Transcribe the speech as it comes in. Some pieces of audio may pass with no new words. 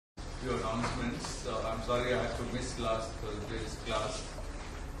few announcements. I'm sorry I had to miss last Thursday's class.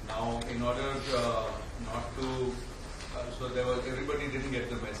 Now, in order not to, so everybody didn't get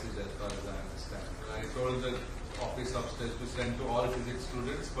the message as far as I understand. I told the office upstairs to send to all physics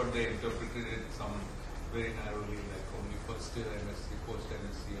students, but they interpreted it some very narrowly, like only first year MSc, post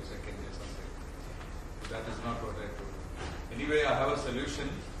MSc or second year something. So that is not what I told. Anyway, I have a solution.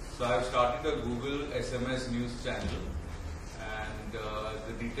 So I have started a Google SMS news channel, and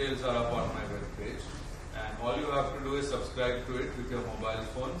the details are up on my web page. And all you have to do is subscribe to it with your mobile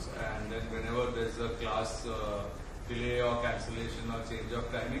phones, and then whenever there's a class delay or cancellation or change of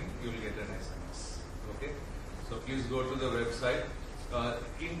timing, you'll get an SMS. Okay? So please go to the website.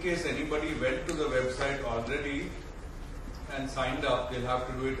 In case anybody went to the website already and signed up, they'll have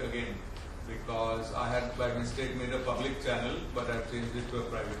to do it again, because I had by mistake made a public channel, but I've changed it to a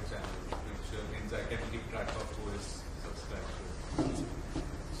private channel, which means I can keep track of who is subscribed to it.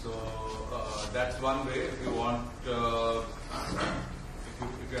 So that's one way. If you want,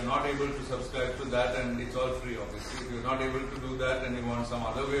 if you're not able to subscribe to that, and it's all free obviously, if you're not able to do that and you want some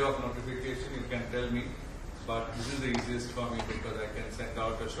other way of notification, you can tell me. But this is the easiest for me because I can send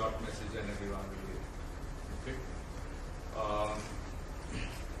out a short message and everyone will get it. Okay.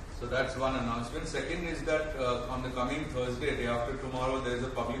 So that's one announcement. Second is that on the coming Thursday, day after tomorrow, there is a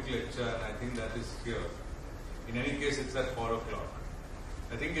public lecture, and I think that is here. In any case, it's at 4 o'clock.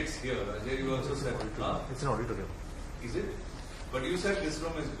 I think it's here. Ajay, you also said it. It's an auditorium. Is it? But you said this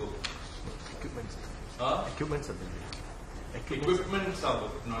room is booked. Equipments. Equipments are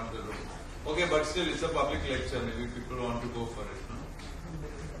booked, not the room. Okay, but still, it's a public lecture. Maybe people want to go for it.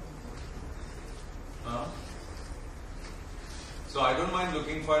 No? So I don't mind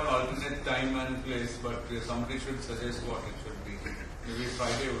looking for an alternate time and place, but somebody should suggest what it should be. Maybe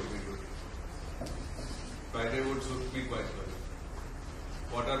Friday would be good. Friday would suit me quite well.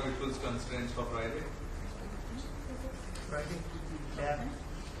 What are people's constraints for Friday? Friday,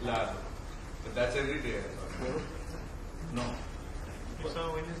 Lab. But that's every day, I thought. No.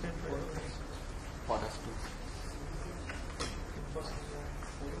 So Wednesday, Friday. For us too.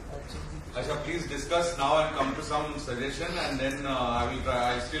 Asha, please discuss now and come to some suggestion, and then I will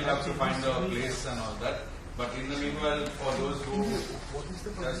try. I still have to find a place and all that. But in the meanwhile, for those who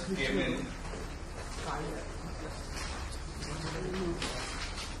just came in,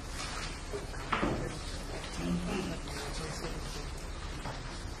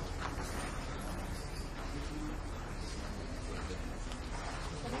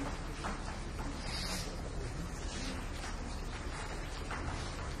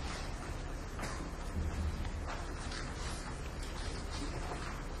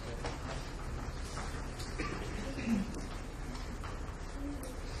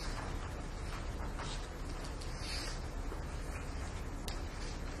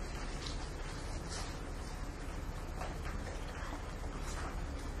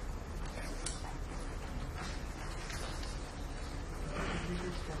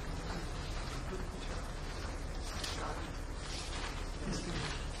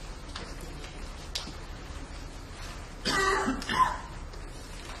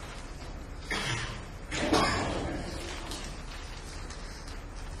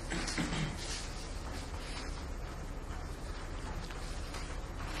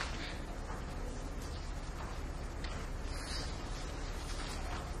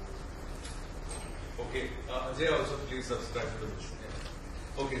 okay, Ajay also please subscribe to this.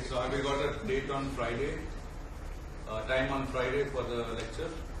 Yeah. Okay, so have we got a date on Friday? Time on Friday for the lecture?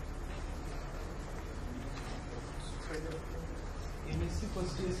 MSc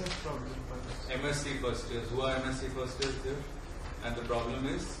first years have problem. MSc first years. Who are MSc first years there? And the problem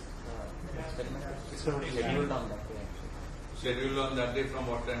is? It's scheduled on that day. Scheduled on that day from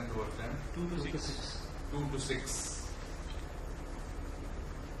what time to what time? 2 to 6. 2 to 6.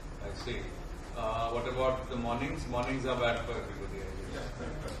 I see. What about the mornings? Mornings are bad for everybody, I guess.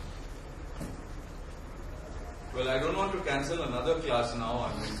 Well, I don't want to cancel another class now.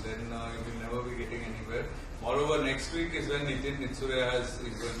 I mean, then you will never be getting anywhere. Moreover, next week is when Nitin Nitsure is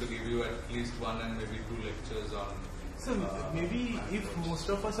going to give you at least 1 and maybe 2 lectures on. So maybe if most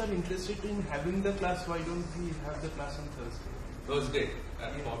of us are interested in having the class, why don't we have the class on Thursday? Thursday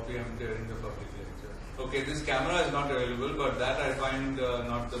at 4 p.m. during the public lecture. Okay, this camera is not available, but that I find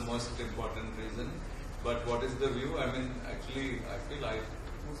not the most important reason. But what is the view? I mean, actually, I feel like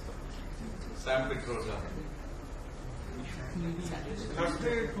Sam Petrosa.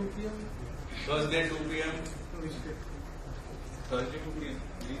 Thursday 2 p.m. Thursday 2 p.m. Thursday 2 p.m.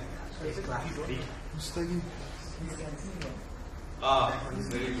 Ah,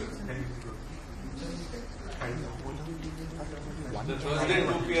 very good. The Thursday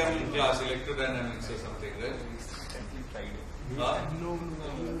 2 p.m. class, electrodynamics or something, right? No,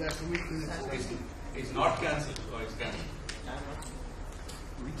 that will be It's not cancelled or it's cancelled?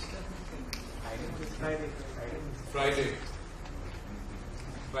 Which class? Friday.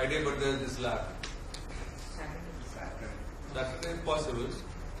 Friday, but there's this lab. Saturday is possible. It's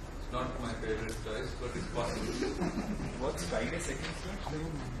not my favorite choice, but it's possible. What's Friday second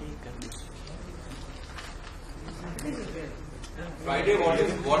Friday, what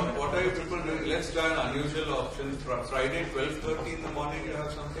are you people doing? Let's try an unusual option. Friday, 12:30 in the morning, you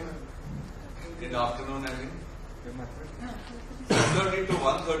have something? In the afternoon, I mean? 12:30 to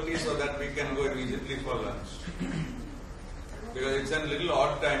 1:30 so that we can go immediately for lunch. Because it's a little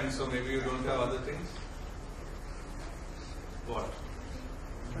odd time, so maybe you don't have other things? What?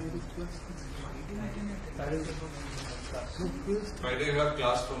 Friday you have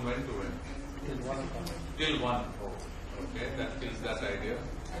class from when to when? Till 1. Oh, okay, that kills that idea.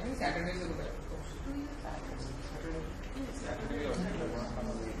 I think Saturday is a good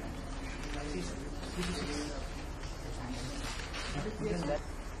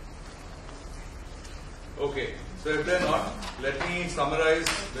Okay, so if they're not, let me summarize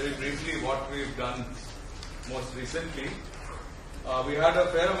very briefly what we've done most recently. We had a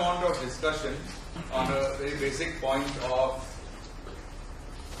fair amount of discussion on a very basic point of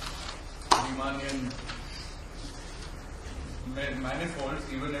Riemannian manifolds,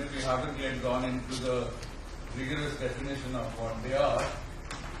 even if we haven't yet gone into the rigorous definition of what they are.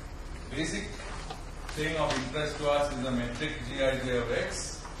 Basic thing of interest to us is the metric Gij of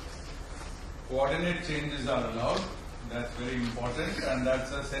x. Coordinate changes are allowed. That's very important, and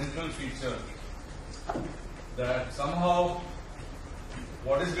that's a central feature. That somehow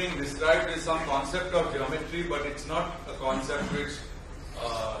what is being described is some concept of geometry, but it's not a concept which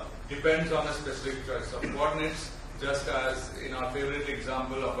depends on a specific choice of coordinates. Just as in our favorite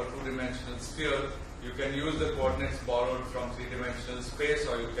example of a two-dimensional sphere, you can use the coordinates borrowed from three-dimensional space,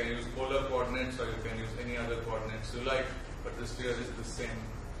 or you can use polar coordinates, or you can use any other coordinates you like, but the sphere is the same,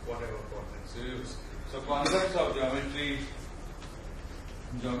 whatever coordinates you use. So concepts of geometry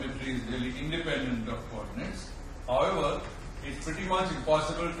is really independent of coordinates. However, it's pretty much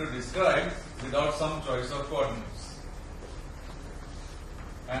impossible to describe without some choice of coordinates.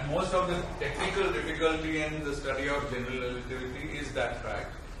 And most of the technical difficulty in the study of general relativity is that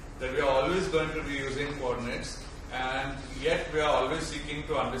fact that we are always going to be using coordinates, and yet we are always seeking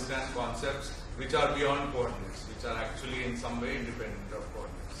to understand concepts which are beyond coordinates, which are actually in some way independent of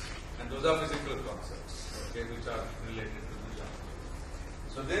coordinates. And those are physical concepts, okay, which are related to the geometry.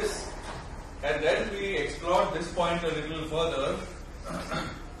 So this, and then we explored this point a little further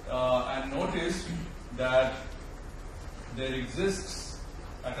and noticed that there exists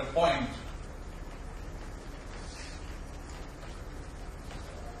at a point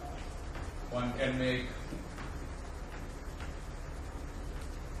one can make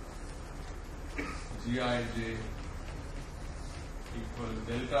Gij equal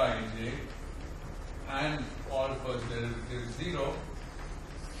delta Ij and all first derivative 0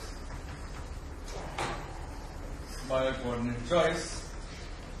 by a coordinate choice,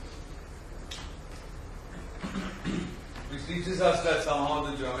 which teaches us that somehow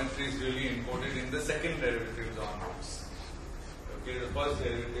the geometry is really encoded in the second derivatives onwards. Okay, the first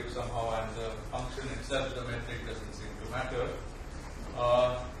derivative somehow and the function itself, the metric, doesn't seem to matter.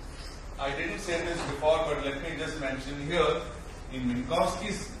 I didn't say this before, but let me just mention here, in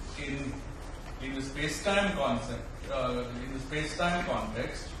Minkowski's, in the space-time concept, in the space-time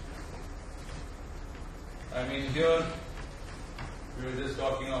context, I mean here, we were just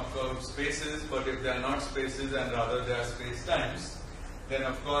talking of curved spaces, but if they are not spaces and rather they are space-times, then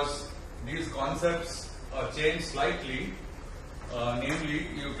of course these concepts change slightly. Namely,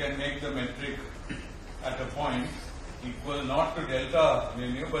 you can make the metric at a point equal not to delta mu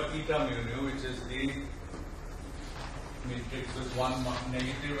nu but eta mu nu, which is the matrix with one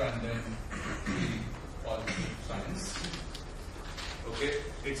negative and then three positive signs. Okay,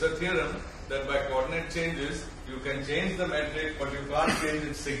 it's a theorem that by coordinate changes you can change the metric, but you can't change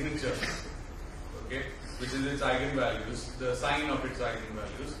its signature. Okay, which is its eigenvalues, the sign of its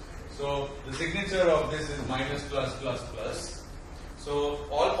eigenvalues. So the signature of this is minus plus plus plus. So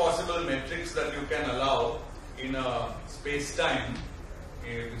all possible metrics that you can allow in a space-time,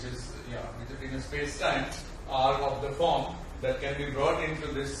 which is in a space-time, are of the form that can be brought into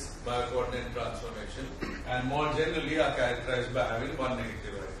this by a coordinate transformation, and more generally are characterized by having one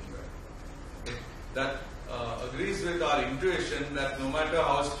negative eigenvalue. Okay. That agrees with our intuition that no matter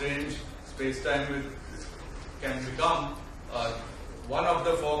how strange space-time can become, one of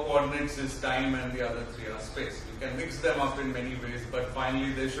the 4 coordinates is time and the other 3 are space. You can mix them up in many ways, but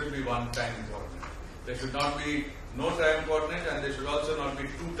finally there should be one time coordinate. There should not be no time coordinate, and there should also not be 2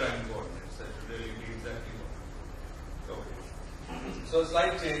 time coordinates. That should really be exactly one. Okay. So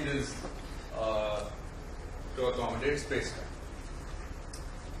slight changes to accommodate space-time.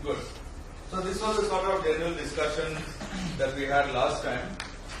 Good. So this was a sort of general discussion that we had last time,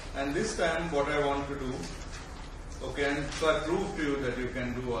 and this time what I want to do, okay, and so I proved to you that you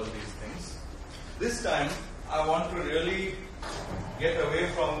can do all these things. This time I want to really get away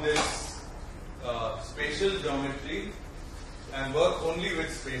from this spatial geometry and work only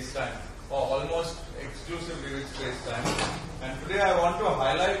with space-time, or almost exclusively with space-time. And today I want to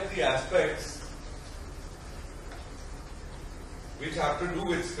highlight the aspects which have to do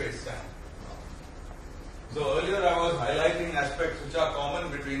with space-time. So earlier I was highlighting aspects which are common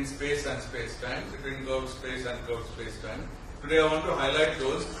between space and space-time, between curved space and curved space-time. Today I want to highlight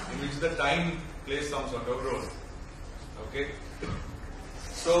those in which the time plays some sort of role. Okay?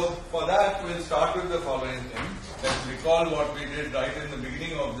 So for that we'll start with the following thing. Let's recall what we did right in the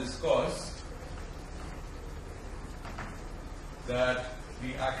beginning of this course, that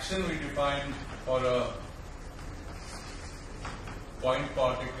the action we defined for a point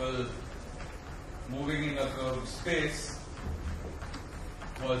particle moving in a curved space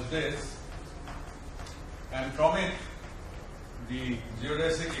was this, and from it the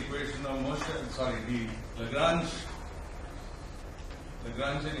geodesic equation of motion, the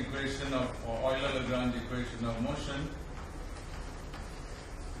Lagrangian equation of, or Euler-Lagrange equation of motion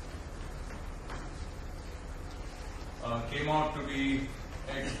came out to be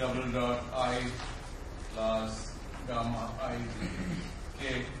x double dot I plus gamma I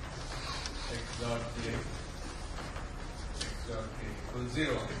k x dot j equals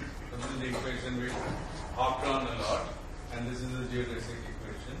 0. So this is the equation we harped on a lot, and this is the geodesic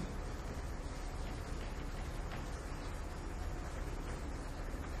equation.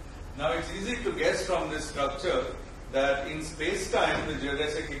 Now it's easy to guess from this structure that in space-time the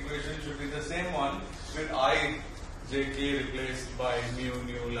geodesic equation should be the same one with I, j, k replaced by mu,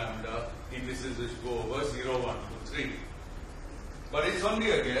 nu, lambda, indices which go over 0, 1, 2, 3. But it's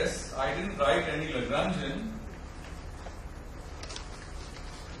only a guess. I didn't write any Lagrangian.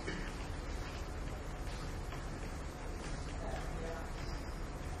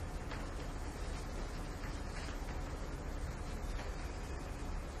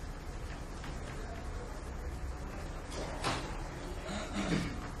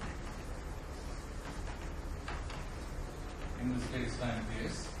 In the space-time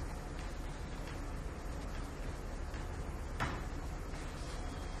case.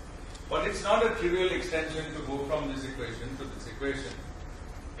 But it's not a trivial extension to go from this equation to this equation.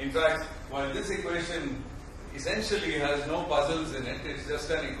 In fact, while this equation essentially has no puzzles in it, it's just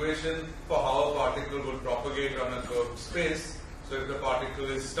an equation for how a particle would propagate on a curved space. So if the particle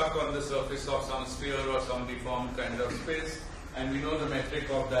is stuck on the surface of some sphere or some deformed kind of space, and we know the metric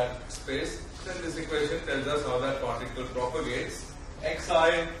of that space, then this equation tells us how that particle propagates.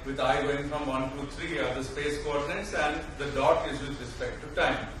 xi with I going from 1 to 3 are the space coordinates, and the dot is with respect to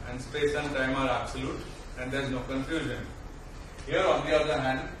time. And space and time are absolute, and there is no confusion. Here, on the other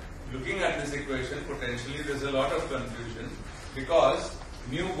hand, looking at this equation, potentially there is a lot of confusion because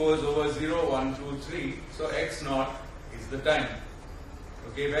mu goes over 0, 1, 2, 3, so x naught is the time.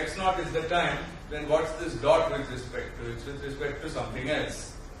 Okay, if x naught is the time, then what's this dot with respect to? It's with respect to something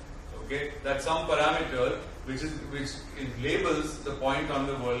else. Okay, that's some parameter which labels the point on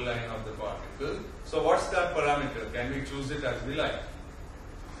the whirl line of the particle. So what's that parameter? Can we choose it as we like?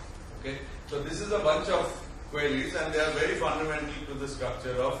 Okay, so this is a bunch of queries, and they are very fundamental to the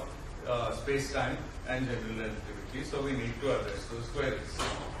structure of space-time and general relativity. So we need to address those queries.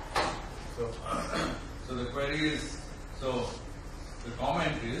 So the query is, so the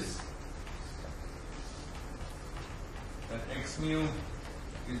comment is that x mu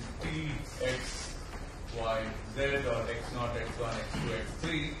is t x y z, or x naught, x1, x2,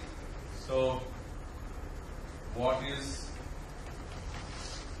 x3. So what is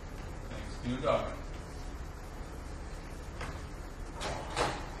x mu dot?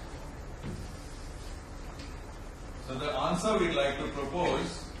 So the answer we'd like to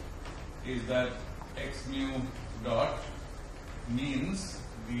propose is that x mu dot means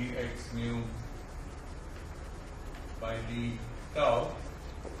dx mu by d tau,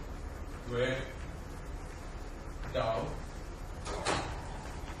 where tau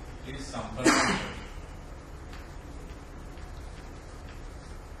is some parameter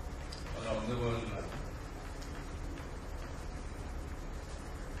along the whirl line.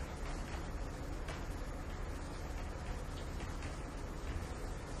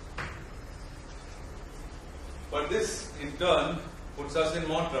 this in turn puts us in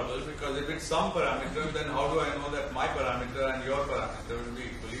more trouble, because if it's some parameter, then how do I know that my parameter and your parameter will be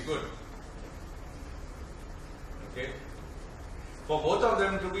equally good? Okay? For both of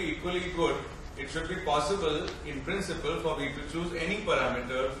them to be equally good, it should be possible in principle for me to choose any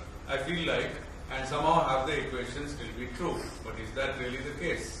parameter I feel like and somehow have the equation still be true. But is that really the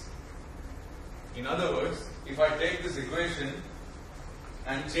case? In other words, if I take this equation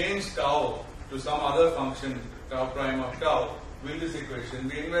and change tau to some other function, tau prime of tau, will this equation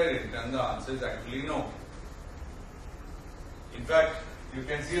be invariant? And the answer is actually no. In fact, you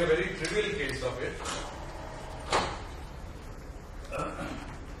can see a very trivial case of it.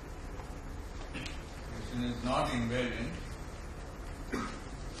 Equation is not invariant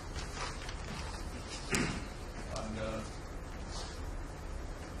under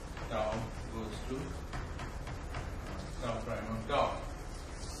tau goes to tau prime of tau.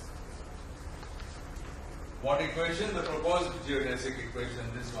 What equation? The proposed geodesic equation,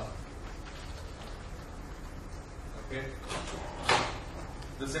 this one. Okay.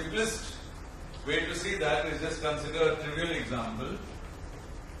 The simplest way to see that is just consider a trivial example.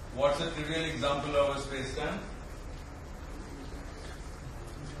 What's a trivial example of a space-time?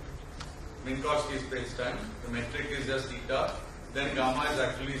 Minkowski space-time. The metric is just theta. Then gamma is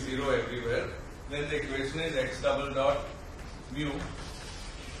actually 0 everywhere. Then the equation is x double dot mu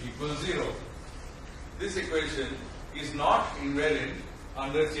equals 0. This equation is not invariant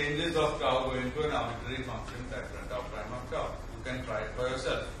under changes of tau going to an arbitrary function, that tau prime of tau. You can try it for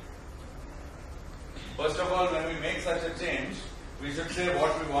yourself. First of all, when we make such a change, we should say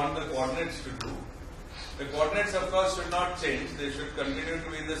what we want the coordinates to do. The coordinates, of course, should not change. They should continue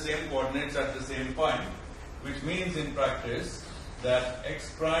to be the same coordinates at the same point, which means in practice that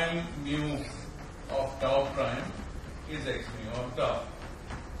x prime mu of tau prime is x mu of tau.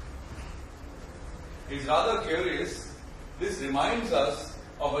 It's rather curious. This reminds us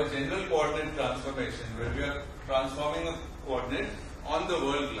of a general coordinate transformation where we are transforming a coordinate on the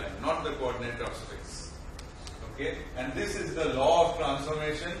world line, not the coordinate of space. Okay? And this is the law of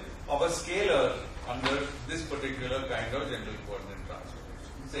transformation of a scalar under this particular kind of general coordinate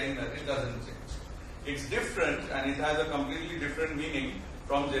transformation, saying that it doesn't change. It's different and it has a completely different meaning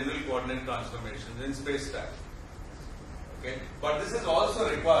from general coordinate transformations in space-time. Okay? But this is also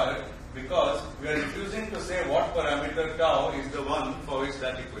required because we are refusing to say what parameter tau is the one for which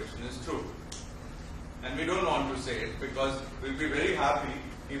that equation is true. And we don't want to say it because we'll be very happy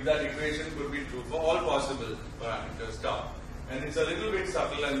if that equation could be true for all possible parameters tau. And it's a little bit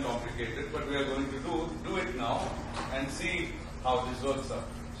subtle and complicated, but we are going to do it now and see how this works out.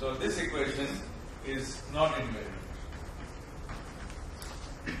 So this equation is not invariant.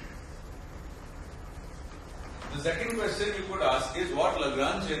 The second question you could ask is, what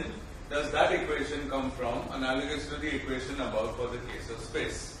Lagrangian does that equation come from, analogous to the equation above for the case of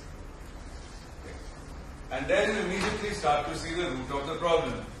space? Okay. And then you immediately start to see the root of the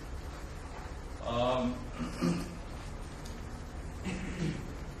problem.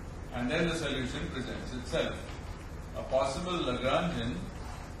 And then the solution presents itself. A possible Lagrangian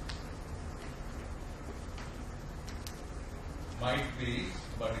might be,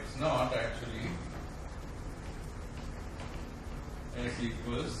 but it's not actually, s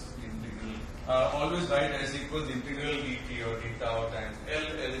equals integral, always write s equals integral dt or d tau times L.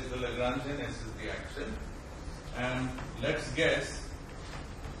 L is the Lagrangian, s is the action. And let's guess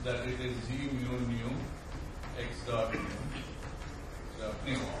that it is g mu nu x dot mu.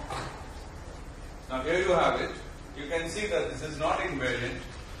 Now here you have it. You can see that this is not invariant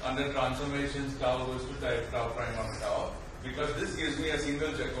under transformations tau goes to tau prime of tau, because this gives me a single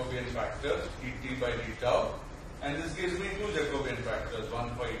Jacobian factor, et by d tau, and this gives me two Jacobian factors, one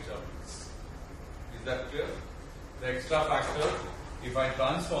for each of these. Is that clear? The extra factor, if I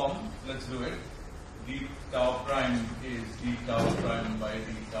transform, let's do it, d tau prime is d tau prime by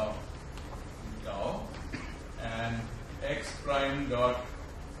d tau, and x prime dot,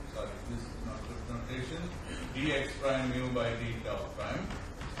 sorry, this is not good notation, dx prime mu by d tau prime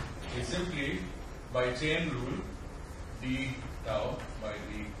is simply by chain rule d tau by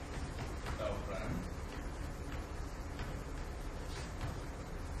d tau prime.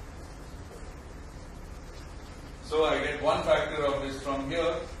 So I get one factor of this from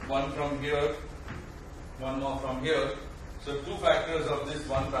here, one from here, one more from here. So two factors of this,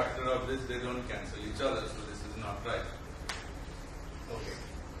 one factor of this, they don't cancel each other, so this is not right. Okay.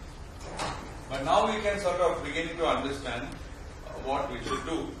 But now we can sort of begin to understand what we should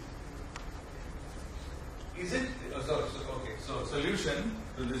do. Is it, so solution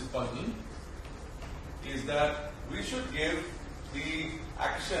to this puzzle is that we should give the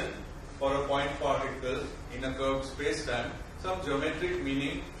action for a point particle in a curved space-time some geometric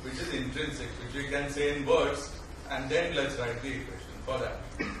meaning which is intrinsic, which we can say in words, and then let's write the equation for that.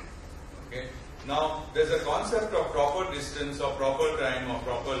 Okay. Now, there's a concept of proper distance or proper time or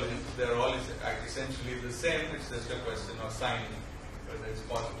proper length. They're all essentially the same. It's just a question of sign, whether it's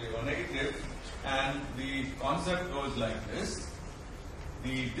positive or negative. And the concept goes like this.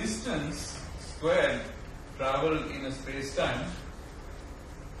 The distance squared traveled in a space-time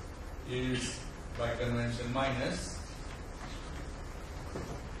is, by convention, minus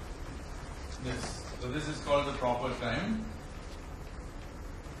this. So this is called the proper time.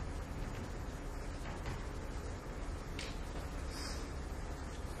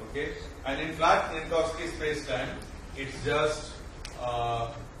 Okay, and in flat Minkowski space-time, it's just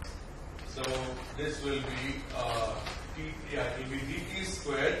so this will be it will be dt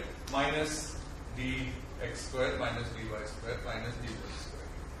squared minus dx squared minus dy squared minus dz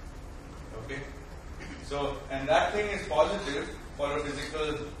squared. Okay, so and that thing is positive for a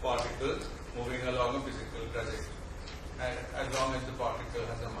physical particle moving along a physical trajectory, and as long as the particle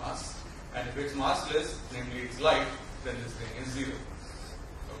has a mass, and if it's massless, namely it's light, then this thing is zero.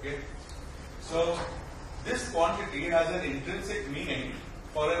 Okay, so this quantity has an intrinsic meaning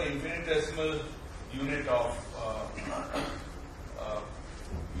for an infinitesimal unit of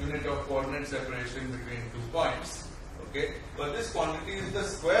coordinate separation between 2 points. Okay, but this quantity is the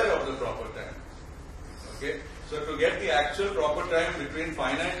square of the proper time. Okay, so to get the actual proper time between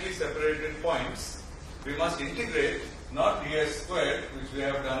finitely separated points, we must integrate not ds squared, which we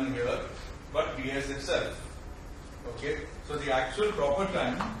have done here, but ds itself. Okay, so the actual proper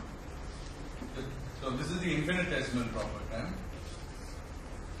time, so this is the infinitesimal proper time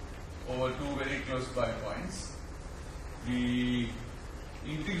over 2 very close by points. The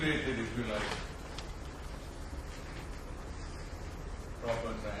integrated, if you like,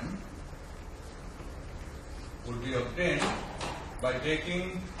 proper time would be obtained by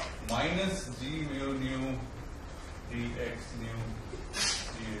taking minus g mu nu dx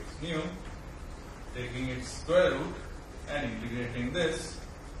nu, taking its square root and integrating this,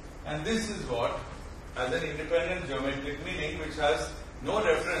 and this is what has an independent geometric meaning which has no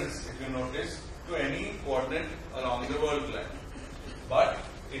reference, if you notice, to any coordinate along the world line. But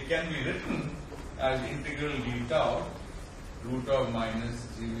it can be written as integral d tau root of minus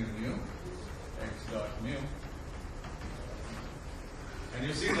g mu nu x dot mu. And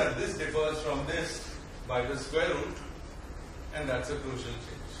you see that this differs from this by the square root, and that's a crucial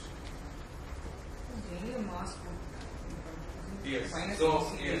change. Yes. So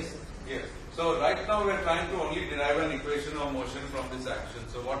yes. So right now we are trying to only derive an equation of motion from this action.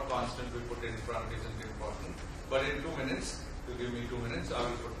 So what constant we put in front isn't important. But in 2 minutes, to give me 2 minutes, I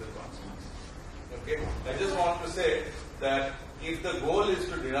will put the constants. Okay. I just want to say that if the goal is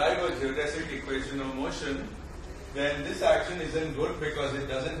to derive a geodesic equation of motion, then this action isn't good because it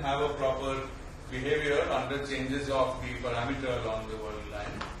doesn't have a proper behavior under changes of the parameter along the world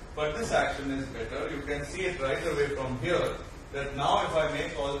line. But this action is better. You can see it right away from here, that now if I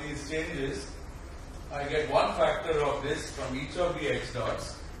make all these changes, I get one factor of this from each of the x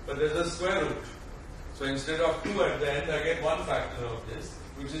dots, but there's a square root. So instead of 2 at the end, I get one factor of this,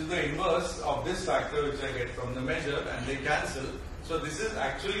 which is the inverse of this factor which I get from the measure, and they cancel. So this is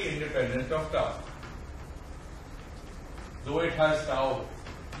actually independent of tau. Though it has tau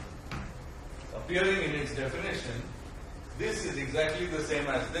appearing in its definition, this is exactly the same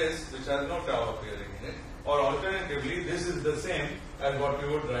as this, which has no tau appearing in it. Or alternatively, this is the same as what we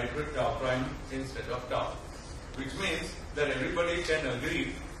would write with tau prime instead of tau. Which means that everybody can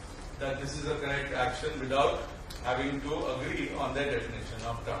agree that this is a correct action without having to agree on their definition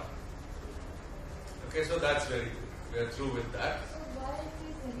of tau. Okay, so that's very good. We are through with that. So why is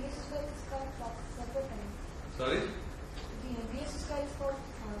the base square is called proper time? Sorry? The base square is called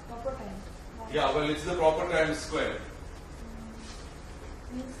proper time. Why? Yeah, well, it's the proper time square.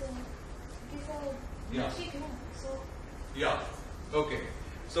 Means it is a Yeah. sheet, no? So Yeah. Okay.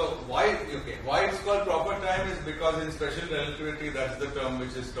 So why it's called proper time is because in special relativity that's the term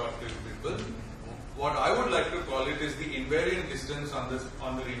which is taught to people. What I would like to call it is the invariant distance on the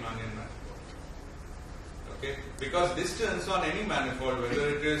Riemannian manifold. Okay? Because distance on any manifold, whether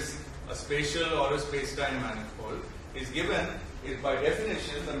it is a spatial or a space-time manifold, is given by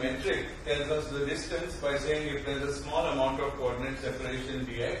definition. The metric tells us the distance by saying if there is a small amount of coordinate separation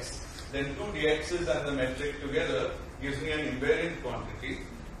dx, then 2 dx's and the metric together gives me an invariant quantity.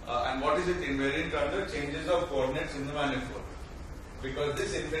 And what is it invariant under? Changes of coordinates in the manifold. Because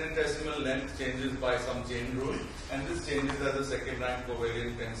this infinitesimal length changes by some chain rule, and this changes as a second rank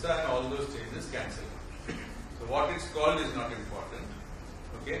covariant tensor, and all those changes cancel. So what it's called is not important.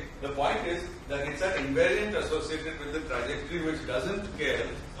 Okay. The point is that it's an invariant associated with the trajectory which doesn't care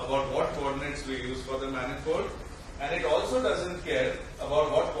about what coordinates we use for the manifold, and it also doesn't care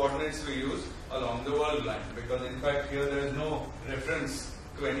about what coordinates we use along the world line, because in fact here there is no reference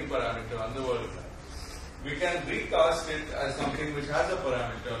to any parameter on the world line. We can recast it as something which has a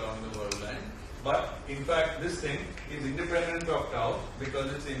parameter along the world line, but in fact this thing is independent of tau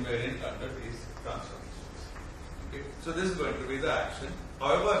because it's invariant under these transformations. Okay. So this is going to be the action.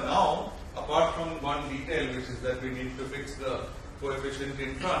 However, now apart from one detail, which is that we need to fix the coefficient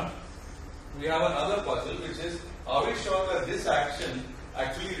in front, we have another puzzle, which is, are we sure that this action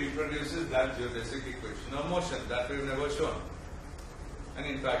actually reproduces that geodesic equation of motion that we've never shown? And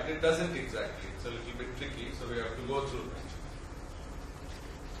in fact it doesn't exactly. It's a little bit tricky, so we have to go through that.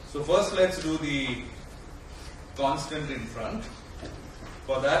 So first let's do the constant in front.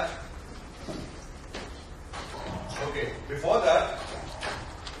 For that, okay, before that,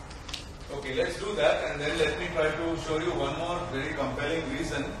 okay, let's do that, and then let me try to show you one more very compelling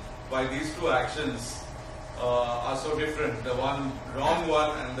reason why these two actions are so different, the one wrong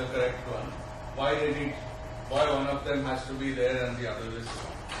one and the correct one. Why one of them has to be there and the other is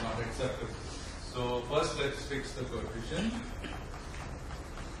not acceptable. So first let's fix the coefficient.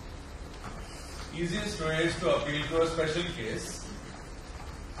 Easiest way is to appeal to a special case.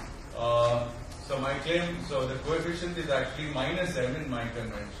 So my claim, so the coefficient is actually minus m in my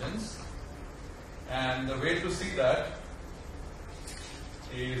conventions, and the way to see that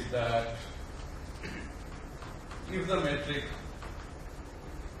is that if the metric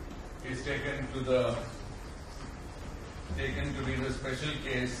is taken to be the special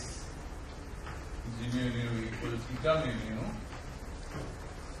case g mu nu equals theta mu nu,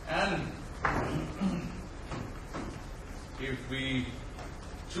 and if we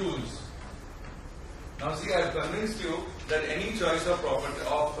choose, now see, I have convinced you that any choice of property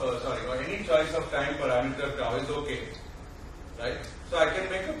of or any choice of time parameter tau is okay, right? So I can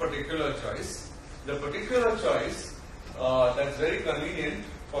make a particular choice. The particular choice that's very convenient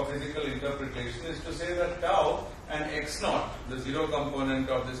for physical interpretation is to say that tau and x naught, the zero component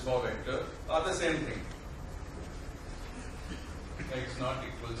of this four vector, are the same thing. X naught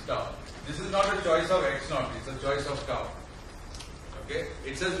equals tau. This is not a choice of x naught, it's a choice of tau. Okay?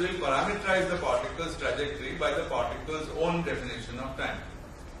 It says we'll parameterize the particle's trajectory by the particle's own definition of time.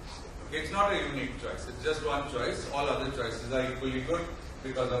 Okay? It's not a unique choice, it's just one choice. All other choices are equally good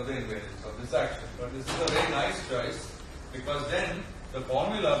because of the invariance of this action. But this is a very nice choice, because then the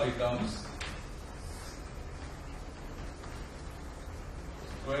formula becomes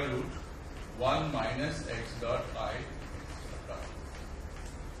square root 1 minus x dot I.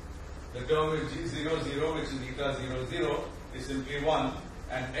 The term is g00, which is eta 00, is simply 1,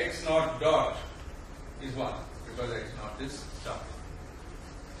 and x naught dot is 1, because x naught is tau.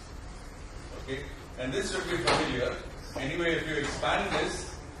 Okay? And this should be familiar. Anyway, if you expand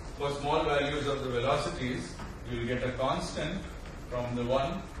this for small values of the velocities, you will get a constant from the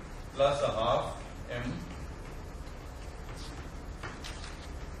 1 plus a half m.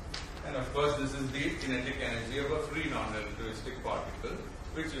 And of course, this is the kinetic energy of a free non-relativistic particle,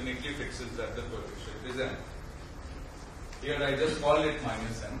 which uniquely fixes that the coefficient is m. Here I just call it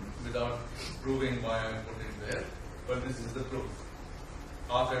minus m without proving why I put it there, but this is the proof.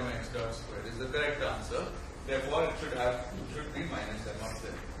 Half mx dot squared is the correct answer. Therefore, it should be minus m of z.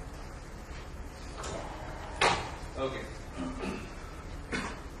 Okay.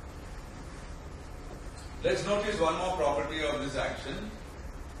 Let's notice one more property of this action.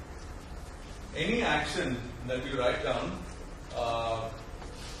 Any action that you write down,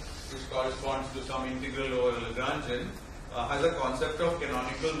 which corresponds to some integral over Lagrangian, has a concept of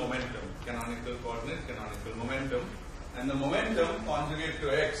canonical momentum, canonical coordinate, canonical momentum, and the momentum conjugate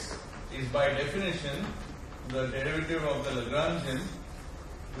to x is by definition the derivative of the Lagrangian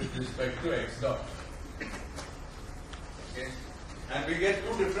with respect to x dot. Okay, and we get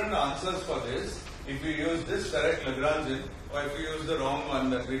two different answers for this if we use this direct Lagrangian or if we use the wrong one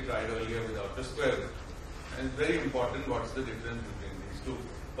that we tried earlier without a square root. And it's very important what's the difference between these two.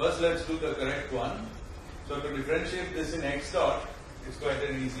 First, let's do the correct one. So to differentiate this in x dot, it's quite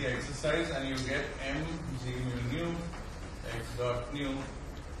an easy exercise, and you get m g mu nu x dot nu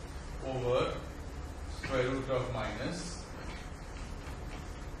over square root of minus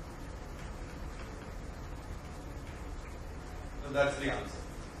so that's the answer.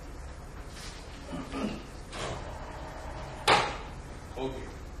 Okay.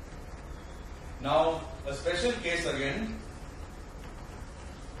 Now a special case again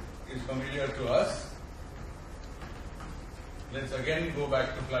is familiar to us. Let's again go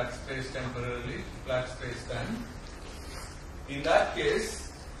back to flat space temporarily, flat space time. In that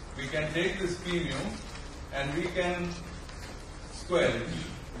case, we can take this P mu and we can square it.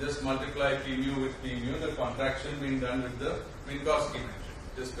 Just multiply P mu with P mu, the contraction being done with the Minkowski metric,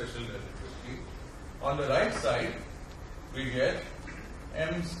 the special relativity. On the right side, we get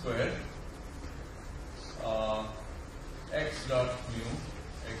m squared x dot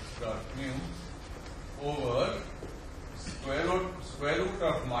mu over square root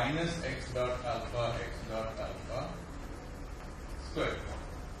of minus x dot alpha squared.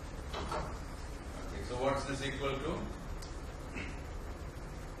 Okay, so what's this equal to?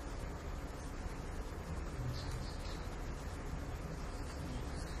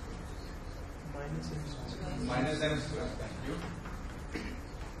 Minus m squared. Thank you.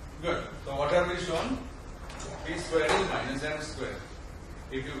 Good. So what have we shown? P squared is minus m squared.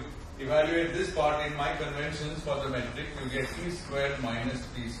 If you evaluate this part in my conventions for the metric, you get P squared minus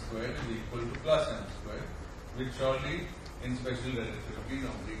P squared is equal to plus m squared, which surely in special relativity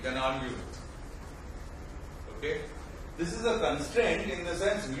nobody can argue with. Okay? This is a constraint in the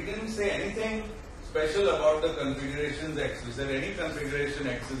sense we didn't say anything special about the configurations x. We said any configuration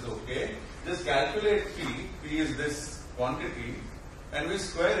x is okay. Just calculate P. P is this quantity, and we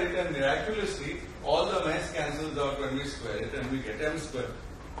square it, and miraculously all the mess cancels out when we square it, and we get m squared.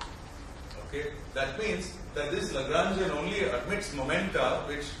 Okay, that means that this Lagrangian only admits momenta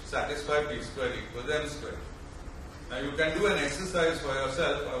which satisfy P squared equals m squared. Now you can do an exercise for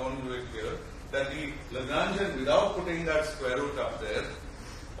yourself, I won't do it here, that the Lagrangian without putting that square root up there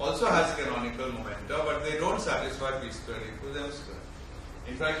also has canonical momenta, but they don't satisfy P squared equals m squared.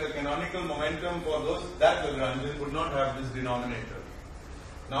 In fact, the canonical momentum for that Lagrangian would not have this denominator.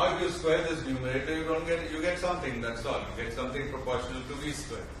 Now if you square this numerator, you get something, that's all. You get something proportional to V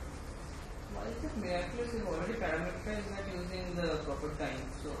squared. Why is it miraculous? You've already parameterized that using the proper time.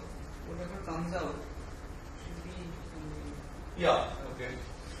 So whatever comes out should be. Yeah, okay.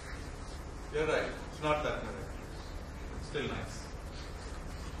 You're right. It's not that miraculous. It's still nice.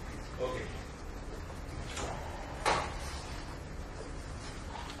 Okay.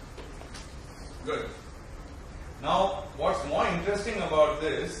 Good. Now, what's more interesting about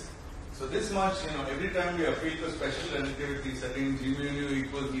this, so this much, every time we appeal to special relativity setting g mu nu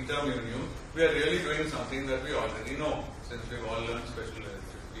equals eta mu nu, we are really doing something that we already know, since we've all learned special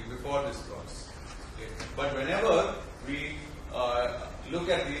relativity before this course. Okay. But whenever we look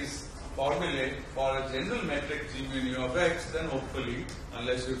at these formulae for a general metric g mu nu of x, then hopefully,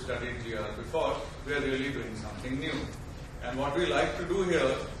 unless you've studied GR before, we are really doing something new. And what we like to do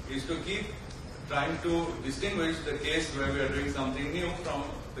here is to keep trying to distinguish the case where we are doing something new from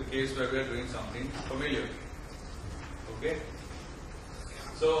the case where we are doing something familiar. Okay?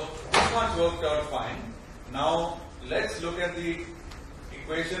 So, this much worked out fine. Now, let's look at the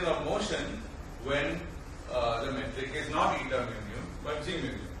equation of motion when the metric is not eta mu nu, but g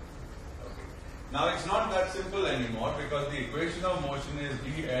mu nu. Okay. Now, it's not that simple anymore because the equation of motion is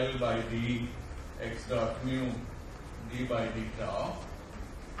dl by d x dot mu d by d tau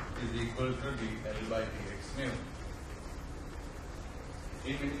is equal to dl by dx mu.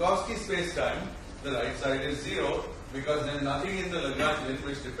 In Minkowski space-time, the right side is 0 because there is nothing in the Lagrangian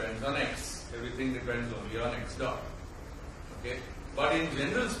which depends on x. Everything depends only on x dot. Okay? But in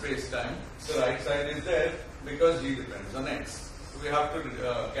general space-time, the right side is there because g depends on x. So we have to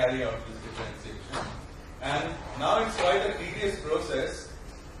carry out this differentiation. And now it's quite a tedious process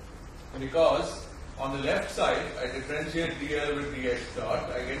because on the left side, I differentiate dl with dx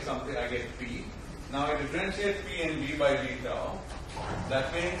dot, I get something, I get p. Now I differentiate p and d by d tau.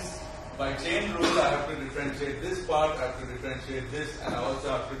 That means by chain rule I have to differentiate this part, I have to differentiate this, and I also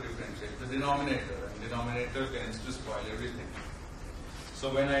have to differentiate the denominator. And denominator tends to spoil everything. So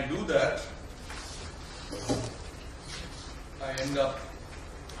when I do that, I end up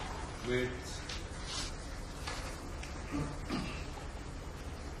with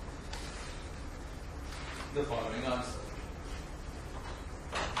the following answer.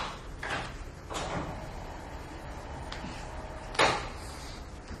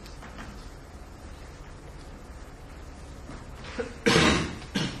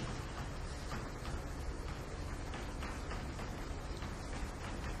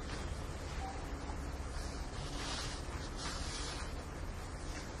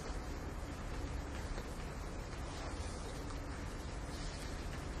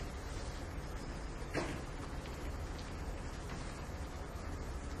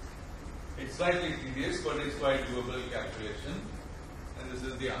 It's slightly tedious, but it's quite doable calculation, and this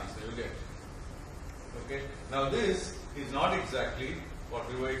is the answer you get. Okay. Now this is not exactly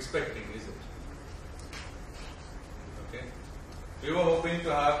what we were expecting, is it? Okay. We were hoping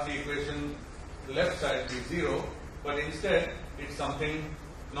to have the equation, the left side be 0, but instead it's something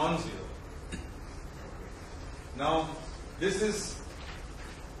non-zero. Now, this is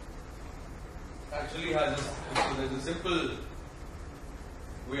actually has so there's a simple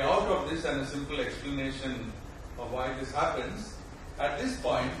way out of this and a simple explanation of why this happens. At this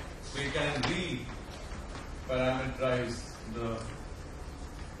point, we can re-parameterize the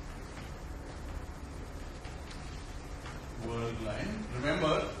world line.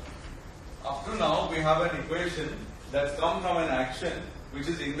 Remember, up to now we have an equation that's come from an action which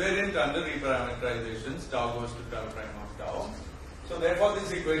is invariant under reparameterizations. Tau goes to tau prime of tau. So therefore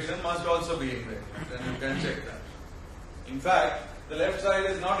this equation must also be invariant, and you can check that. In fact, the left side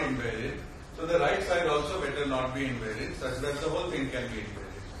is not invariant, so the right side also better not be invariant, such that the whole thing can be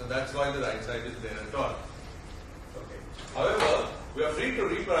invariant. So that's why the right side is there at all. Okay. However, we are free to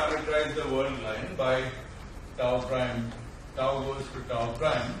reparameterize the world line by tau prime, tau goes to tau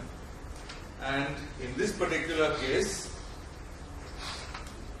prime, and in this particular case,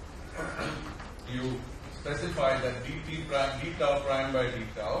 you specify that d tau prime by d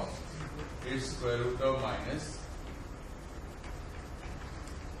tau is square root of minus.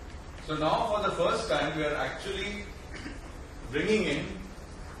 So now for the first time we are actually bringing in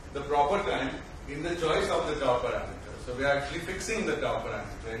the proper time in the choice of the tau parameter. So we are actually fixing the tau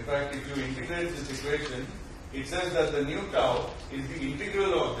parameter. In fact, if you integrate this equation, it says that the new tau is the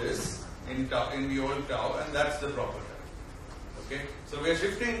integral of this in the old tau, and that's the proper time. Okay, so we are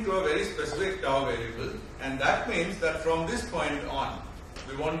shifting to a very specific tau variable, and that means that from this point on,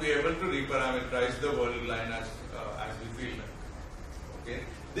 we won't be able to reparameterize the world line as we feel like. Okay,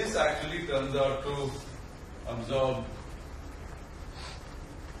 this actually turns out to absorb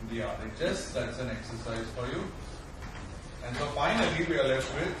the RHS. That's an exercise for you. And so finally, we are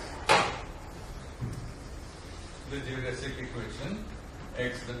left with the geodesic equation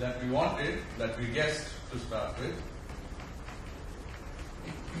x that we wanted, that we guessed to start with.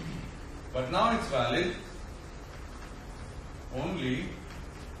 But now it's valid only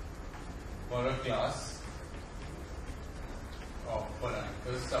for a class of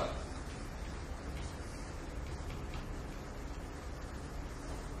parameters tau.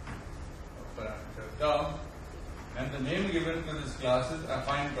 Parameter tau, and the name given to this class is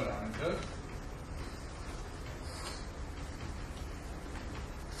affine parameter.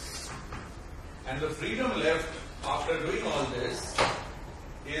 And the freedom left after doing all this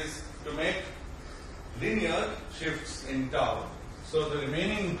is to make linear shifts in tau. So the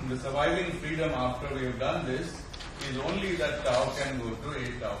surviving freedom after we have done this is only that tau can go to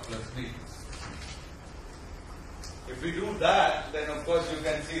a tau plus b. If we do that, then of course you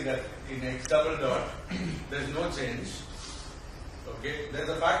can see that in x double dot there is no change. Okay, there is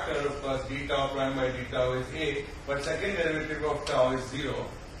a factor, of course, d tau prime by d tau is a, but second derivative of tau is 0.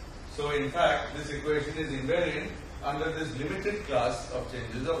 So in fact, this equation is invariant under this limited class of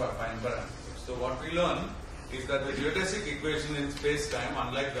changes of affine parameters. So what we learn is that the geodesic equation in space-time,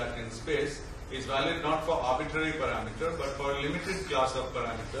 unlike that in space, is valid not for arbitrary parameter but for a limited class of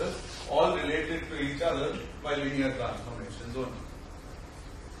parameters, all related to each other by linear transformations only.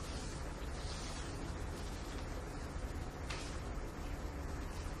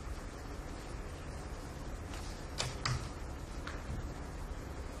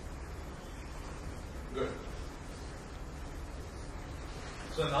 Good.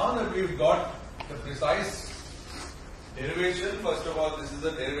 So now that we've got the precise derivation, first of all, this is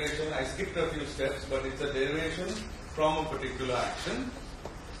a derivation, I skipped a few steps, but it's a derivation from a particular action,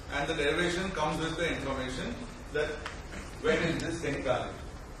 and the derivation comes with the information that when is this thing valid.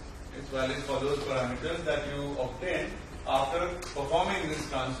 It's valid for those parameters that you obtain after performing this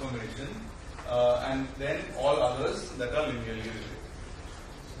transformation, and then all others that are linearly related.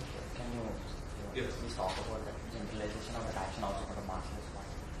 Can you please talk about the generalization of that action also for the massless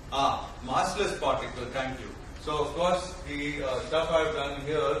particle? Massless particle, thank you. So of course the stuff I've done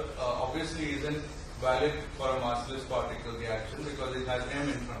here obviously isn't valid for a massless particle, the action, because it has m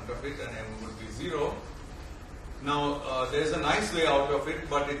in front of it and m would be 0. Now there's a nice way out of it,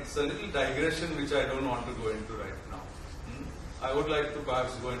 but it's a little digression which I don't want to go into right now. I would like to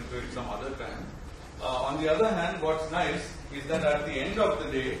perhaps go into it some other time. On the other hand, what's nice is that at the end of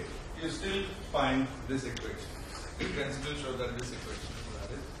the day, you still find this equation. You can still show that this equation is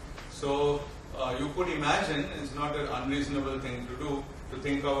valid. So you could imagine, it's not an unreasonable thing to do, to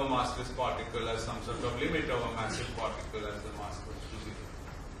think of a massless particle as some sort of limit of a massive particle as the mass goes to 0.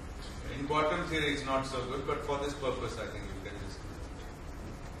 In quantum theory it's not so good, but for this purpose I think you can just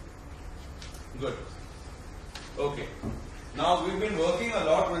do it. Good. Okay. Now we've been working a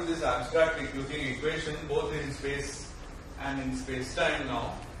lot with this abstract looking equation both in space and in space-time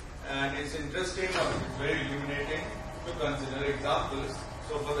now, and it's interesting or it's very illuminating to consider examples.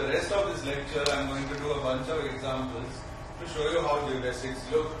 So for the rest of this lecture, I am going to do a bunch of examples to show you how geodesics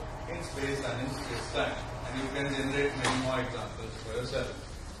look in space and in space-time. And you can generate many more examples for yourself.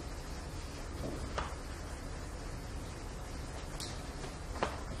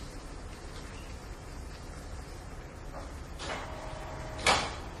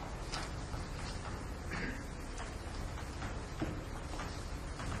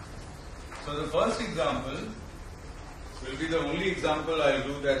 So the first example will be the only example I'll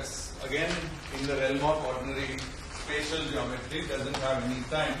do that's again in the realm of ordinary spatial geometry, doesn't have any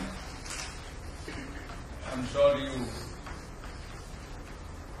time. I'm sure you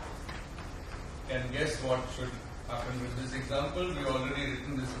can guess what should happen with this example. We've already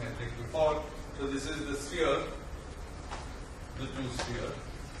written this metric before. So this is the sphere, the true sphere,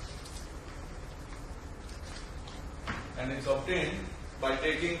 and it's obtained by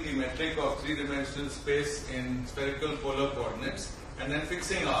taking the metric of three-dimensional space in spherical polar coordinates and then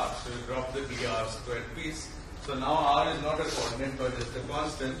fixing r. So you drop the dr squared piece. So now r is not a coordinate but just a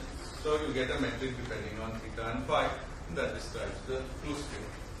constant. So you get a metric depending on theta and phi, and that describes the true sphere.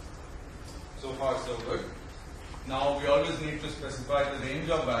 So far so good. Now we always need to specify the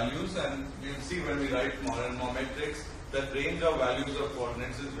range of values, and we'll see when we write more and more metrics that range of values of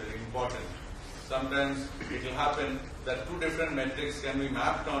coordinates is very important. Sometimes it will happen that two different metrics can be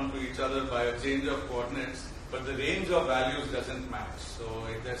mapped onto each other by a change of coordinates, but the range of values doesn't match. So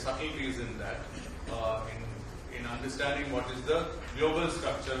there are subtleties in that, in understanding what is the global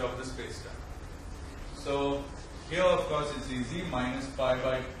structure of the space-time. So here, of course, it's easy. Minus pi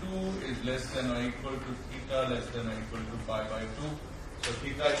by 2 is less than or equal to theta less than or equal to pi by 2. So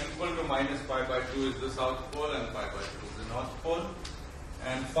theta equal to minus pi by 2 is the south pole and pi by 2 is the north pole.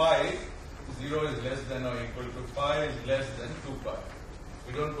 And phi 0 is less than or equal to pi is less than 2 pi.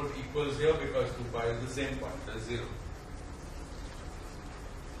 We don't put equals here because 2 pi is the same point as 0.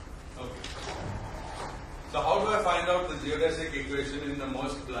 Okay. So how do I find out the geodesic equation in the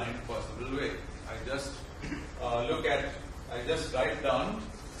most blind possible way? I just I just write down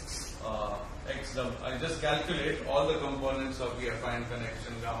I just calculate all the components of the affine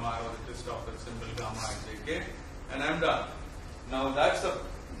connection gamma or the Christoffel symbol gamma ijk, and I'm done. Now that's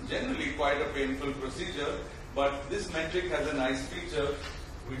generally quite a painful procedure, but this metric has a nice feature,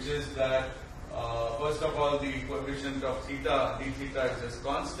 which is that first of all the coefficient of theta, d theta is just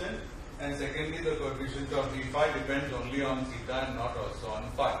constant, and secondly the coefficient of d phi depends only on theta and not also on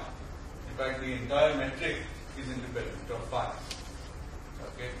phi. In fact, the entire metric is independent of phi.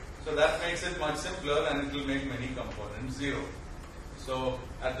 Okay, so that makes it much simpler, and it will make many components 0. So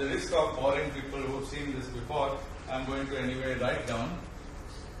at the risk of boring people who have seen this before, I'm going to anyway write down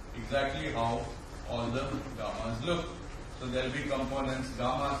exactly how all the gammas look. So there will be components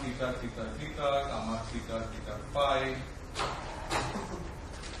gamma theta theta theta, gamma theta theta phi,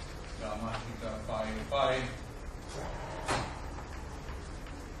 gamma theta phi phi.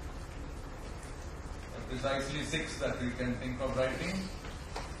 Precisely 6 that we can think of writing,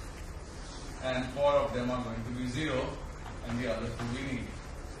 and 4 of them are going to be 0, and the other 2 we need.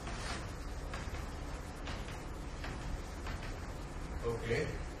 Okay.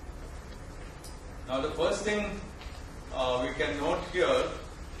 Now the first thing we can note here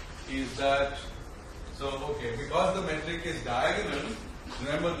is that, because the metric is diagonal,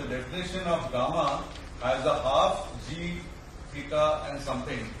 remember the definition of gamma has a half g theta and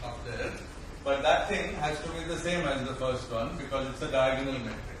something up there, but that thing has to be the same as the first one because it's a diagonal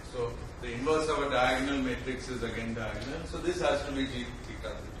matrix. So the inverse of a diagonal matrix is again diagonal, so this has to be g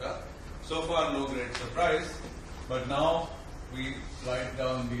theta theta. So far no great surprise, but now we write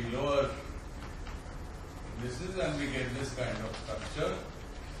down the lower indices and we get this kind of structure.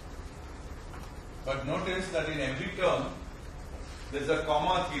 But notice that in every term there is a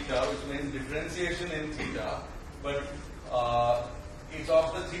comma theta, which means differentiation in theta, but it's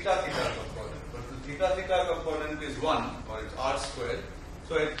of the theta theta component. But the theta theta component is 1, or it's r squared,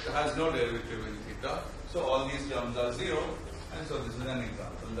 so it has no derivative in theta. So all these terms are 0, and so this is an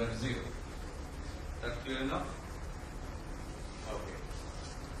example that's 0. That's clear enough? Okay.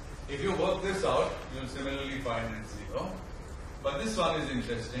 If you work this out, you'll similarly find it 0. But this one is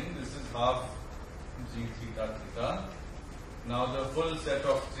interesting. This is half g theta theta. Now the full set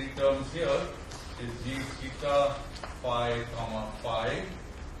of 3 terms here is g theta phi comma phi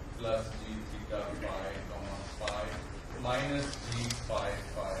plus g theta phi comma phi minus g phi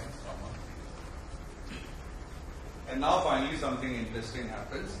phi comma theta. And now finally something interesting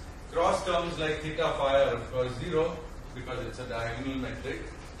happens. Cross terms like theta phi are of course 0 because it's a diagonal metric,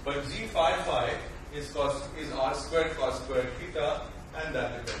 but g phi phi is r squared cos squared theta, and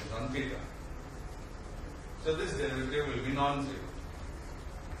that depends on theta. So this derivative will be non-zero.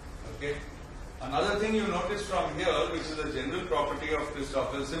 Okay. Another thing you notice from here, which is a general property of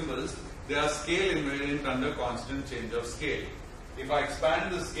Christoffel symbols, they are scale invariant under constant change of scale. If I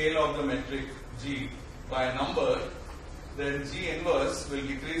expand the scale of the metric G by a number, then G inverse will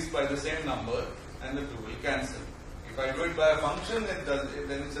decrease by the same number and the two will cancel. If I do it by a function,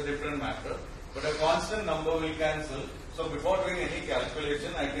 then it's a different matter. But a constant number will cancel. So before doing any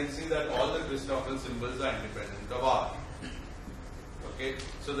calculation, I can see that all the Christoffel symbols are independent of R. Okay,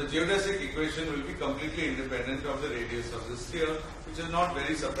 so the geodesic equation will be completely independent of the radius of the sphere, which is not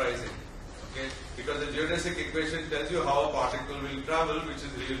very surprising. Okay, because the geodesic equation tells you how a particle will travel, which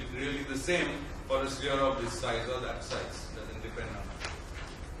is really the same for a sphere of this size or that size. Doesn't depend on it.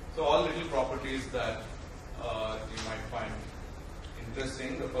 So all little properties that you might find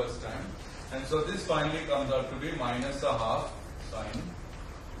interesting the first time. And so this finally comes out to be minus a half sine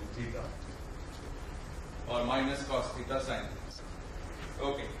theta, or minus cos theta sine theta.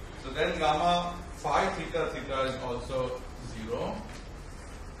 Okay, so then gamma phi theta theta is also 0,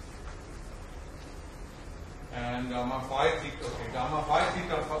 and gamma phi theta, okay, gamma phi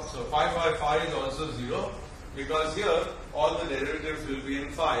theta, so phi is also 0, because here all the derivatives will be in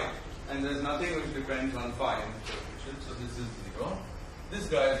phi, and there is nothing which depends on phi in the coefficient, so this is 0. This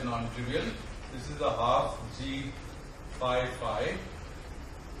guy is non-trivial. This is a half G phi phi.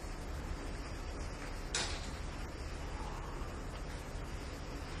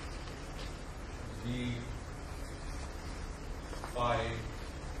 G phi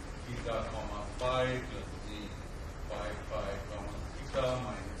theta comma phi plus G phi phi comma theta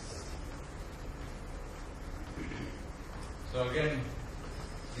minus. So again,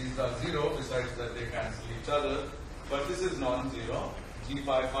 these are 0, besides that they cancel each other, but this is non-zero, G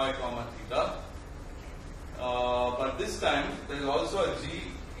phi phi comma theta. But this time there is also a G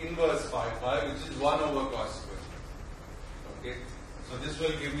inverse phi phi, which is 1 over cos square. Okay, so this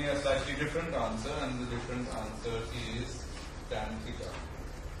will give me a slightly different answer, and the different answer is tan theta.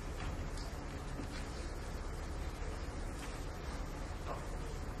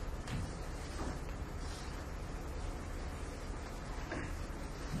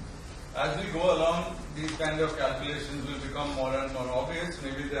 As we go along, these kind of calculations will become more and more obvious.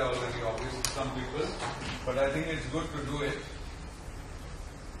 Maybe they are already obvious to some people, but I think it's good to do it.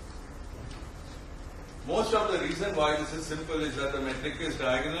 Most of the reason why this is simple is that the metric is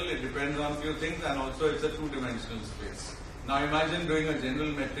diagonal, it depends on few things, and also it's a two-dimensional space. Now imagine doing a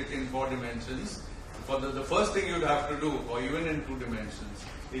general metric in 4 dimensions. For the first thing you'd have to do, or even in 2 dimensions,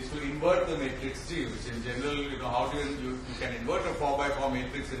 is to invert the matrix G, which in general, how do you can invert a 4x4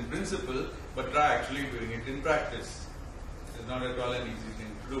 matrix in principle, but try actually doing it in practice. It's not at all an easy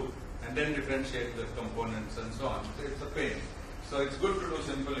thing to do. And then differentiate the components and so on. So it's a pain. So it's good to do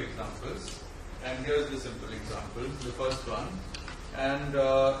simple examples. And here's the simple example, the first one. And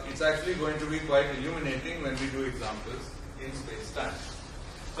it's actually going to be quite illuminating when we do examples in space-time.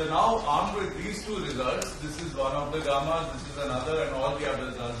 So now, armed with these two results, this is one of the gammas, this is another, and all the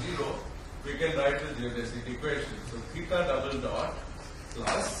others are 0, we can write the geodesic equation. So theta double dot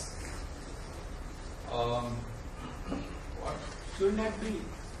plus what? Should not be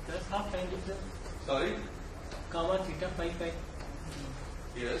plus half tan theta. Sorry? Gamma theta phi phi.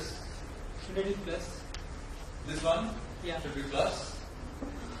 Yes. Should it be plus? This one? Yeah. Should be plus.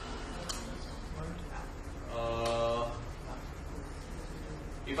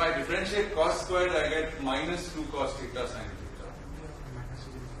 If I differentiate cos squared, I get minus 2 cos theta sin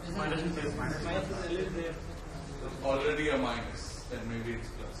theta. Minus is always there. So already a minus, then maybe it's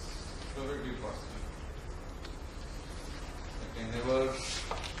plus. Perfectly possible. I can never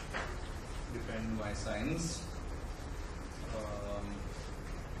defend my signs.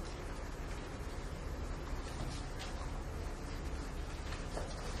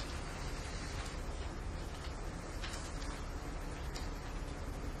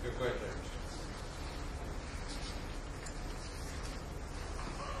 You're quite right.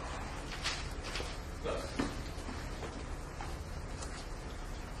 Plus.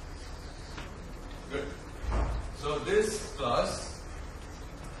 Good. So this plus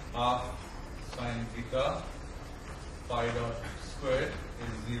half sine theta phi dot squared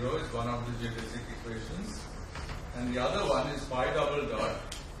is 0, is one of the geodesic equations. And the other one is phi double dot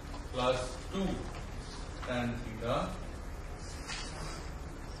plus 2 tan theta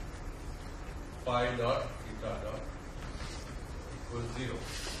phi dot theta dot equals 0.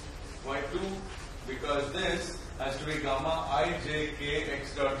 Why 2? Because this has to be gamma I j k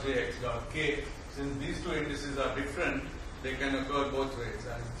x dot j x dot k. Since these two indices are different, they can occur both ways,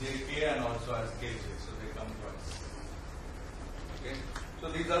 as jk and also as kj, so they come twice. Okay? So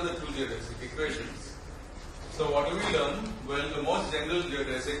these are the two geodesic equations. So what do we learn? Well, the most general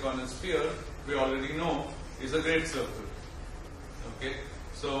geodesic on a sphere, we already know, is a great circle. Okay?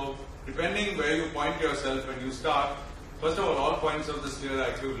 So depending where you point yourself when you start, first of all points of the sphere are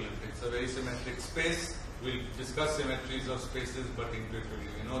equivalent. It's a very symmetric space. We'll discuss symmetries of spaces, but intuitively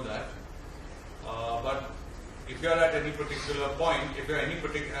we know that. But if you are at any particular point, if you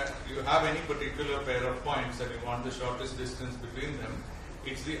have any particular pair of points and you want the shortest distance between them,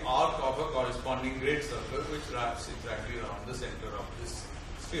 it's the arc of a corresponding great circle which wraps exactly around the center of this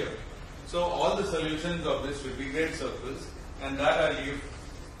sphere. So all the solutions of this will be great circles, and that I leave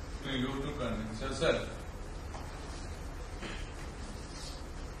to you to convince yourself.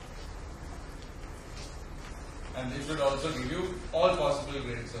 And this should also give you all possible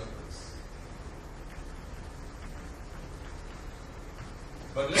great circles.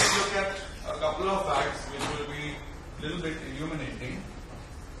 But let's look at a couple of facts which will be a little bit illuminating.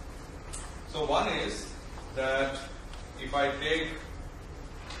 So one is that if I take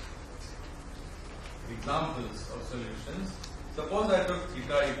examples of solutions, suppose I took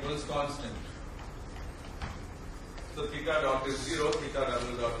theta equals constant. So theta dot is 0, theta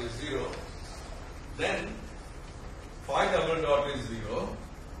double dot is 0. Then phi double dot is 0.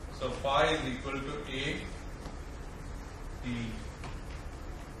 So phi is equal to A T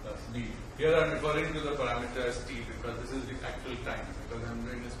plus B. Here I am referring to the parameter as T because this is the actual time, because I am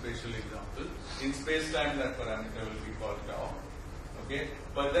doing a spatial example. In space time that parameter will be called tau. Okay?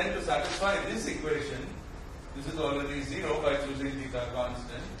 But then to satisfy this equation, this is already 0 by choosing theta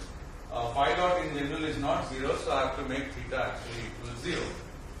constant. Phi dot in general is not 0, so I have to make theta actually equal 0.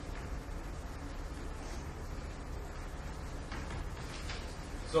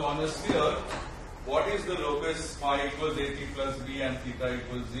 So on a sphere, what is the locus phi equals AT plus B and theta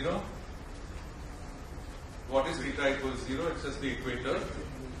equals 0? What is theta equals 0? It's just the equator.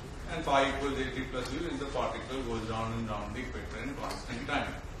 And phi equals AT plus B is the particle goes round and round the equator in constant time.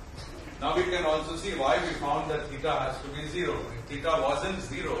 Now we can also see why we found that theta has to be 0. If theta wasn't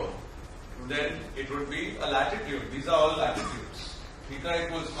 0, then it would be a latitude. These are all latitudes. Theta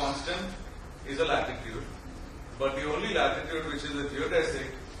equals constant is a latitude. But the only latitude which is a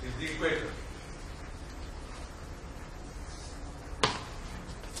geodesic is the equator.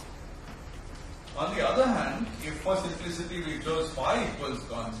 On the other hand, if for simplicity we chose phi equals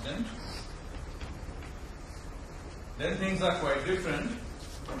constant, then things are quite different.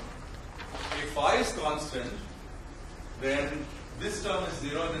 If phi is constant, then this term is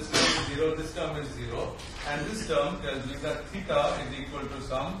 0, this term is 0, this term is 0, and this term tells me that theta is equal to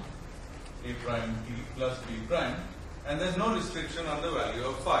some A prime T plus B prime, and there is no restriction on the value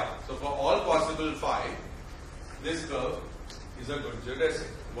of phi. So for all possible phi, this curve is a good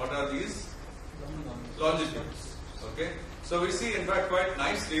geodesic. What are these? Longitudes. Okay. So we see in fact quite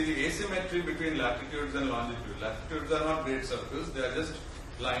nicely the asymmetry between latitudes and longitude. Latitudes are not great circles, they are just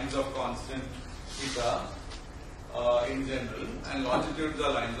lines of constant theta in general, and longitudes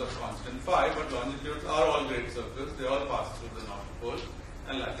are lines of constant phi, but longitudes are all great circles, they all pass through the North Pole,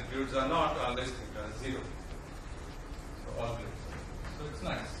 and latitudes are not unless theta is 0. So all great circles. So it's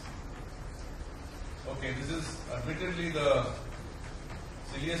nice. Okay, this is admittedly the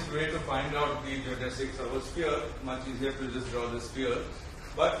silliest way to find out the geodesics of a sphere. Much easier to just draw the sphere.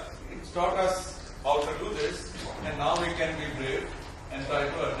 But it's taught us how to do this, and now we can be brave and try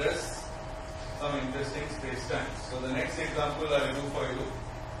to address some interesting space-times. So the next example I will do for you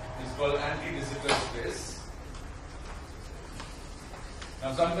is called anti-de Sitter space.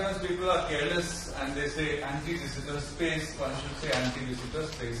 Now sometimes people are careless and they say anti-de Sitter space, one should say anti-de Sitter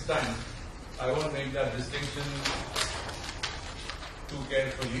space-time. I won't make that distinction too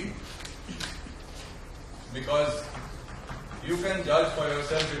carefully, because you can judge for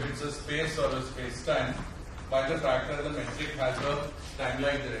yourself if it's a space or a space-time by the fact that the metric has a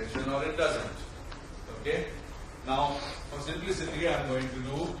time-like direction or it doesn't. Okay? Now, for simplicity, I am going to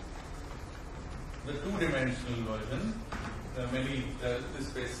do the two-dimensional version. There are many, this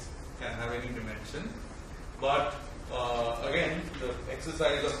space can have any dimension, but again, the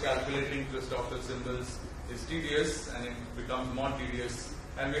exercise of calculating Christoffel symbols is tedious, and it becomes more tedious,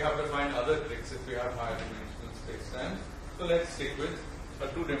 and we have to find other tricks if we have higher dimensional space-time. So let's stick with a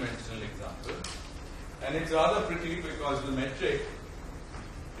two-dimensional example. And it's rather pretty because the metric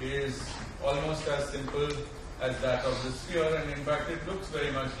is almost as simple as that of the sphere, and in fact it looks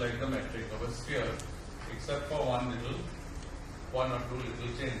very much like the metric of a sphere, except for one or two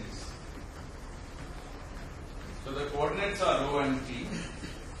little changes. So the coordinates are rho and t.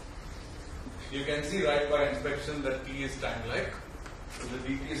 You can see right by inspection that t is time-like. So the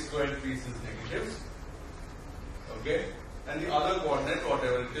dt squared piece is negative. Okay. and the other coordinate,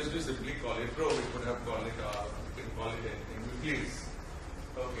 whatever it is, we simply call it rho. We could have called it R, we can call it anything we please.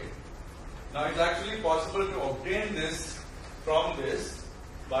 Okay. Now it's actually possible to obtain this from this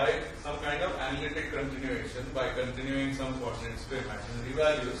by some kind of analytic continuation, by continuing some coordinates to imaginary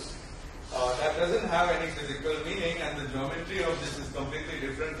values. That doesn't have any physical meaning, and the geometry of this is completely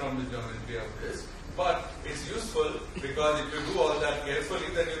different from the geometry of this. But it's useful because if you do all that carefully,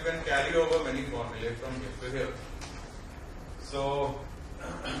 then you can carry over many formulae from here to here. So,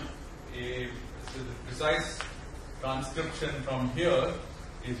 the precise transcription from here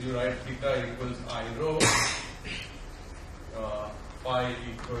is you write theta equals I rho, phi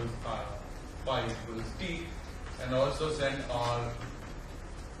equals t, and also send R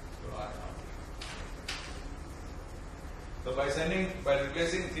to I. So by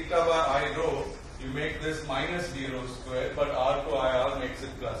replacing theta by I rho, you make this minus d rho square, but R to IR makes it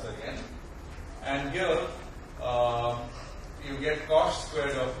plus again. And here you get cos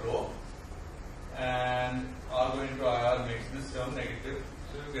squared of rho, and R going to IR makes this term negative,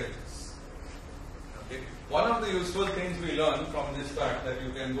 so you get this. Okay. One of the useful things we learn from this fact that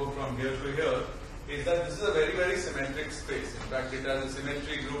you can go from here to here is that this is a very, very symmetric space. In fact, it has a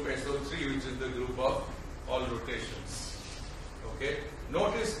symmetry group SO3, which is the group of all rotations. Okay.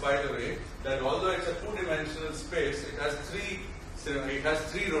 Notice, by the way, that although it's a two-dimensional space, it has three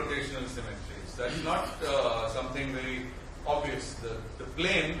rotational symmetries. That's not something very obvious. The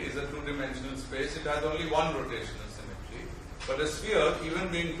plane is a two-dimensional space. It has only one rotational symmetry. But a sphere, even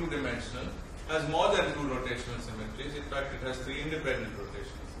being two-dimensional, has more than two rotational symmetries. In fact, it has three independent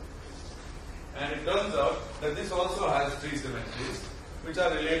rotational symmetries. And it turns out that this also has three symmetries, which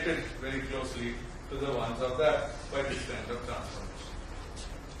are related very closely to the ones of that by this kind of transformation.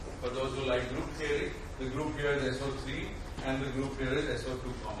 For those who like group theory, the group here is SO3 and the group here is SO2,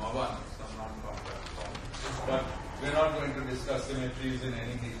 1, some non-compact form. But we're not going to discuss symmetries in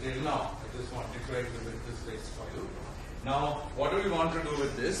any detail now. I just wanted to exhibit this space for you. Now, what do we want to do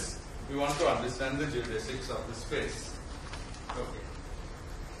with this? We want to understand the geodesics of the space. Okay.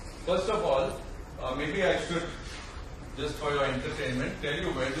 First of all, maybe I should, just for your entertainment, tell you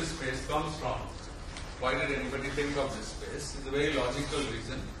where this space comes from. Why did anybody think of this space? It's a very logical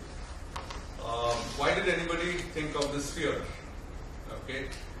reason. Why did anybody think of the sphere? Okay.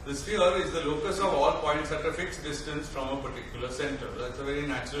 The sphere is the locus of all points at a fixed distance from a particular center. That's a very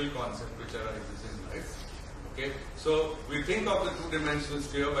natural concept which arises in life. Okay. So we think of the two-dimensional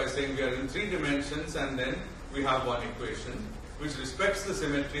sphere by saying we are in three dimensions, and then we have one equation which respects the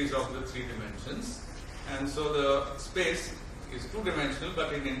symmetries of the three dimensions. And so the space is two-dimensional,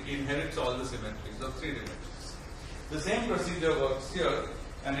 but it inherits all the symmetries of three dimensions. The same procedure works here,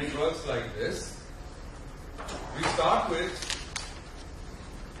 and it works like this. We start with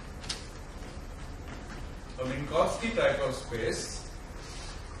a Minkowski type of space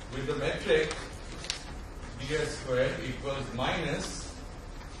with the metric ds squared equals minus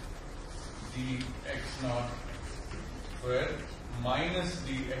dx0 squared minus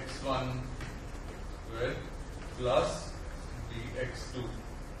dx1 squared plus dx2.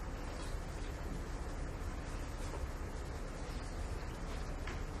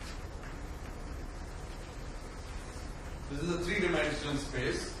 This is a three-dimensional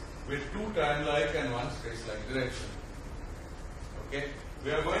space with two tan-like and one space-like direction. Okay,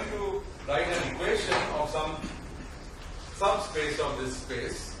 we are going to write an equation of some subspace of this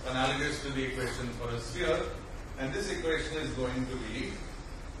space, analogous to the equation for a sphere, and this equation is going to be.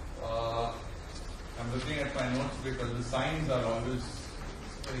 I'm looking at my notes because the signs are always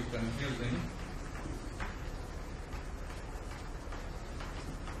very confusing.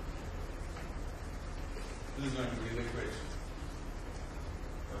 This is going to be the equation.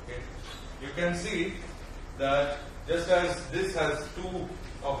 Okay. You can see that just as this has two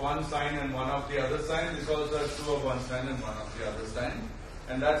of one sign and one of the other sign, this also has two of one sign and one of the other sign.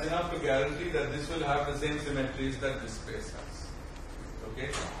 And that's enough to guarantee that this will have the same symmetries that this space has. Okay.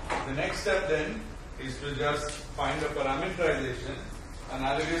 The next step then is to just find a parameterization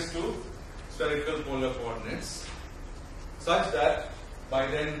analogous to spherical polar coordinates, such that by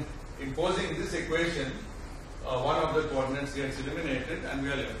then imposing this equation, one of the coordinates gets eliminated and we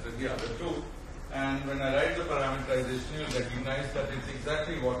are left with the other two. And when I write the parameterization, you'll recognize that it's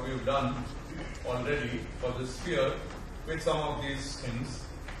exactly what we've done already for the sphere, with some of these things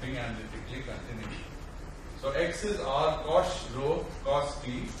being analytically continued. So x is r cos rho cos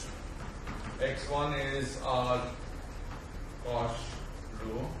t, x1 is r cos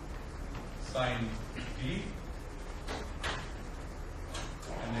rho sin t,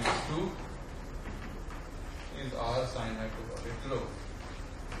 and x2 is r sin hyperbolic rho.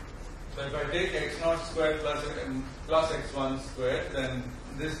 So So if I take x naught squared plus x1 squared, then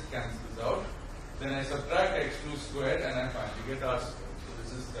this cancels out. Then I subtract x2 squared and I finally get r squared. So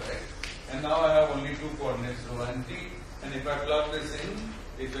this is correct. And now I have only two coordinates, rho and t. And if I plug this in,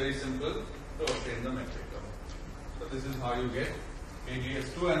 it's very simple to obtain the metric term. So this is how you get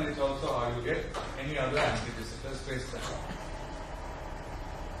ADS2, and it's also how you get any other anti-de Sitter space-time.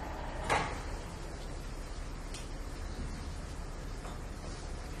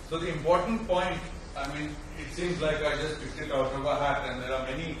 So the important point, I mean, it seems like I just picked it out of a hat, and there are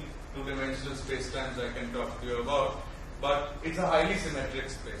many two-dimensional spacetimes I can talk to you about, but it's a highly symmetric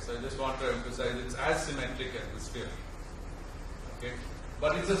space. I just want to emphasize it's as symmetric as the sphere. Okay?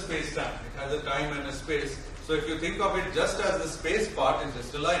 But it's a space-time. It has a time and a space. So if you think of it just as the space part, it's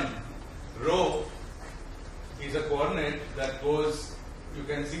just a line. Rho is a coordinate that goes, you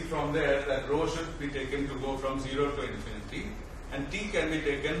can see from there that rho should be taken to go from 0 to infinity, and t can be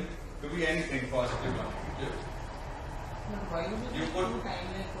taken to be anything positive or negative. Why would you keep two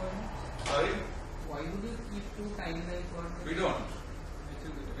timeline coordinates? Sorry? Why would you keep two timeline coordinates? We don't.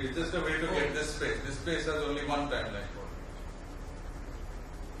 It's just a way to get this space. This space has only one timeline coordinate.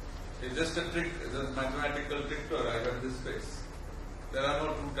 It's just a trick, it's a mathematical trick to arrive at this space. There are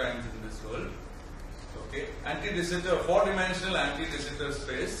no two times in this world. Okay. Anti-de Sitter, four-dimensional anti-de Sitter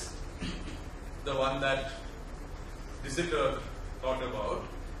space, the one that de Sitter thought about,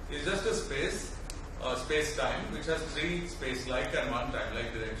 is just a space, space-time, which has three space-like and one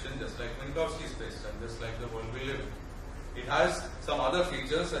time-like direction, just like Minkowski space-time, just like the world we live in. It has some other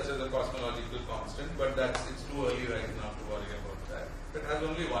features such as a cosmological constant, but it's too early right now to worry about that. It has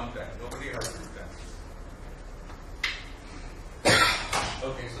only one time. Nobody has two times.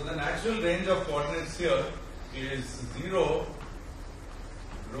 Okay, so the natural range of coordinates here is 0.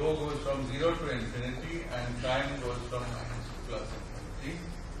 Rho goes from 0 to infinity, and time goes from minus to plus infinity.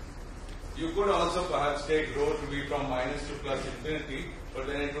 You could also perhaps take rho to be from minus to plus infinity, but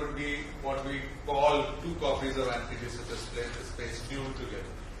then it would be what we call two copies of anti-de Sitter space glued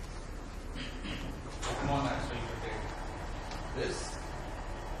together. It's more natural to take this.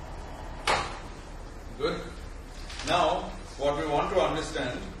 Good. Now, what we want to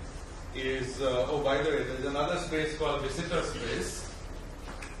understand is, oh, by the way, there's another space called de Sitter space,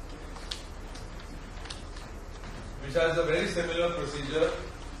 which has a very similar procedure,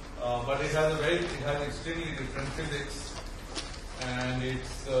 but it has extremely different physics, and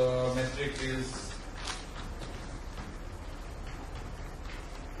its metric is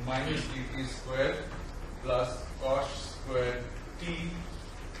minus dt squared plus cos squared t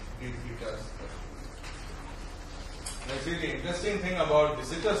d theta squared. Now, see, the interesting thing about de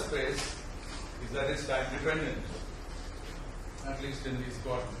Sitter space is that it's time dependent, at least in these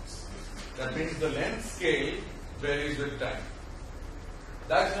coordinates. That means the length scale varies with time.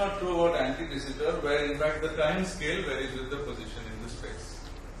 That's not true about anti-de Sitter, where in fact the time scale varies with the position in the space.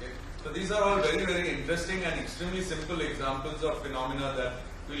 Okay? So these are all very, very interesting and extremely simple examples of phenomena that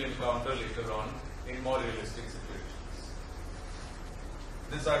we'll encounter later on in more realistic situations.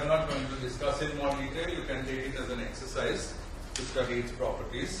 This I'm not going to discuss in more detail. You can take it as an exercise to study its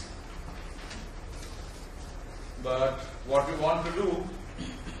properties. But what we want to do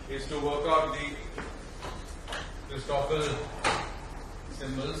is to work out the Christoffel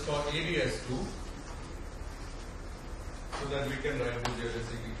symbols for ADS2 so that we can write the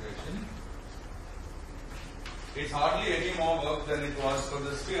geodesic equation. It's hardly any more work than it was for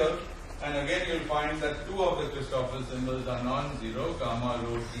the sphere, and again you'll find that two of the Christoffel symbols are non-zero, gamma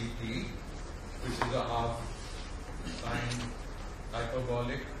rho tt, which is a half sine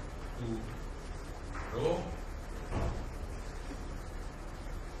hyperbolic to rho.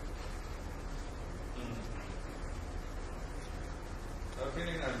 I'm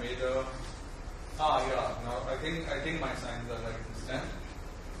feeling I made a now I think my signs are right this time.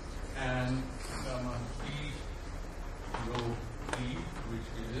 And gamma t rho t, which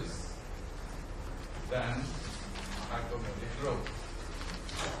is tan hyperbolic rho.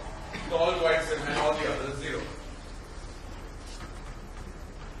 It's all quite similar, and all the others 0.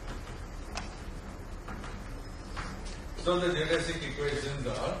 So the geodesic equations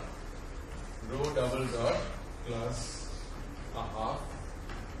are rho double dot plus a half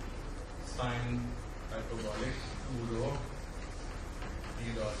sine hyperbolic 2 rho t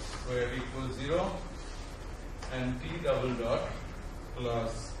dot square equals 0, and t double dot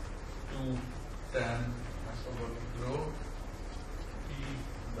plus 2 tan hyperbolic rho t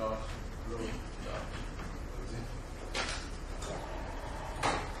dot rho dot equals 0.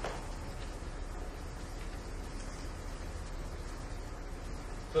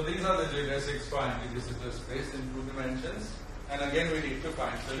 So these are the geodesics for anti-de Sitter space in 2 dimensions, and again we need to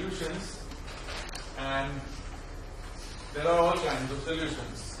find solutions, and there are all kinds of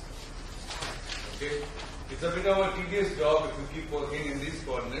solutions. Okay, it's a bit of a tedious job if you keep working in these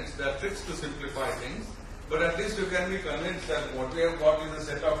coordinates. There are tricks to simplify things, but at least you can be convinced that what we have got is a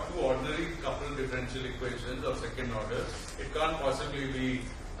set of two ordinary coupled differential equations of second order. It can't possibly be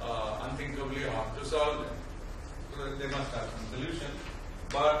unthinkably hard to solve them. So they must have some solution.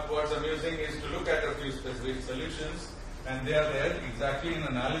 But what's amusing is to look at a few specific solutions, and they are there exactly in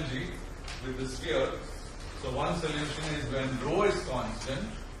analogy with the sphere. So one solution is when rho is constant,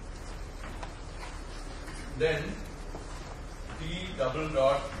 then T double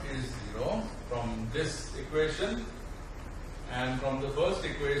dot is 0 from this equation, and from the first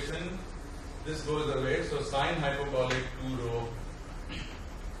equation this goes away, so sine hyperbolic 2 rho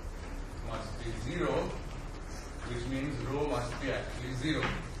must be 0, which means rho must be actually 0,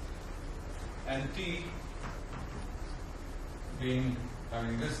 and T being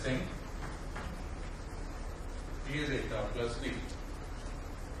having this thing, T is eta plus B.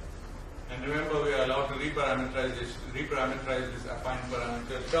 And remember, we are allowed to reparameterize this affine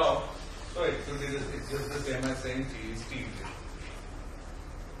parameter tau, so it should be it's just the same as saying T is T.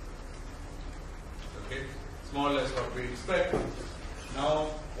 Okay, it's more or less what we expect. Now,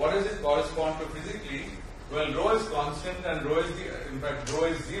 what does it correspond to physically? Well, rho is constant, and rho is rho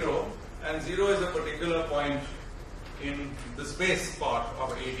is 0, and 0 is a particular point in the space part of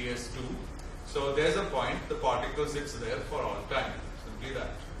ADS2. So there's a point, the particle sits there for all time. Simply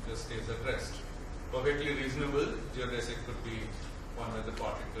that, just stays at rest. Perfectly reasonable. Geodesic could be one where the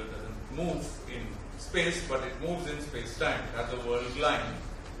particle doesn't move in space, but it moves in space-time. It has a world line,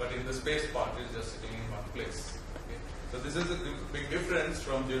 but in the space part it's just sitting in one place. Okay. So this is a big difference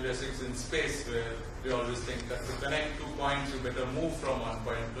from geodesics in space, where we always think that to connect two points you better move from one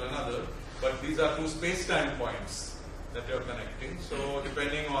point to another, but these are two space-time points that you are connecting. So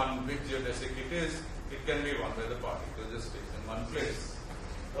depending on which geodesic it is, it can be one where the particle just stays in one place.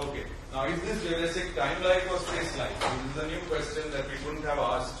 Okay, now is this geodesic time-like or space-like? This is a new question that we couldn't have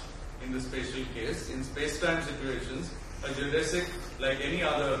asked in the spatial case. In space-time situations, a geodesic, like any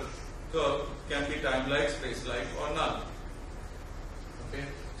other curve, can be time-like, space-like, or null. Okay,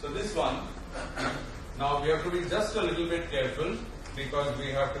 so this one, now we have to be just a little bit careful, because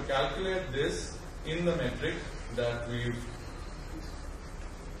we have to calculate this in the metric that we've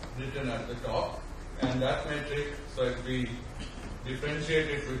written at the top, and that metric, so if we differentiate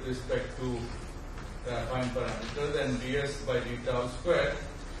it with respect to the affine parameter, then ds by d tau squared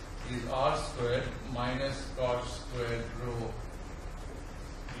is r squared minus cos squared rho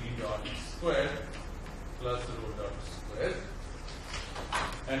d dot squared plus rho dot squared.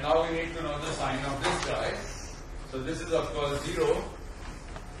 And now we need to know the sign of this guy. So this is of course 0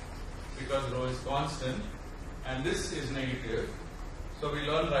 because rho is constant, and this is negative. So we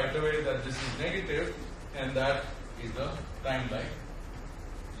learn right away that this is negative, and that is the time-like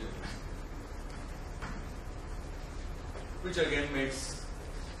geodesic, which again makes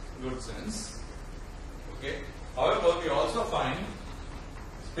good sense. Okay. However, we also find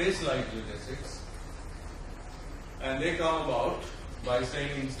space-like geodesics, and they come about by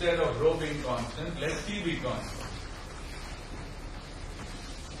saying instead of rho being constant, let T be constant.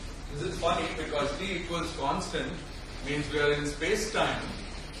 This is funny because T equals constant means we are in space-time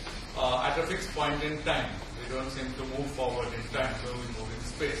at a fixed point in time. We don't seem to move forward in time, so we move in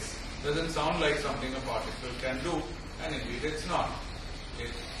space. Doesn't sound like something a particle can do, and indeed it's not. Okay.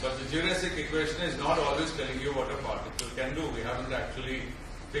 But the geodesic equation is not always telling you what a particle can do. We haven't actually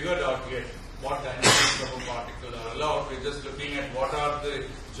figured out yet what dynamics of a particle are allowed. We're just looking at what are the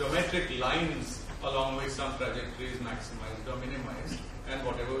geometric lines along which some trajectory is maximized or minimized, and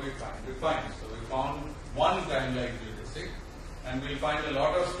whatever we find, we find. So we found one time-like geodesic, and we'll find a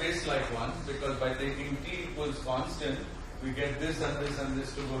lot of space-like ones, because by taking T equals constant, we get this and this and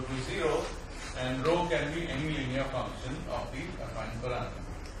this to go to 0, and rho can be any linear function of the affine parameter.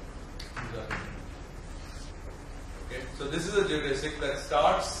 Okay, so this is a geodesic that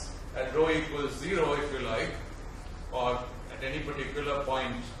starts at rho equals 0, if you like, or at any particular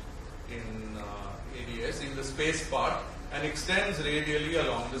point in ADS, in the space part, and extends radially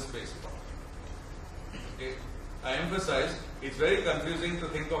along the space part. Okay. I emphasize, it's very confusing to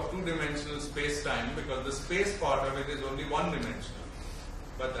think of two-dimensional space-time, because the space part of it is only one-dimensional,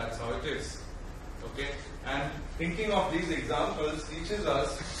 but that's how it is. Okay, and thinking of these examples teaches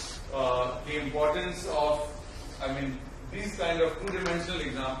us the importance of, these kind of two-dimensional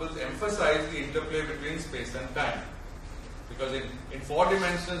examples emphasize the interplay between space and time. Because in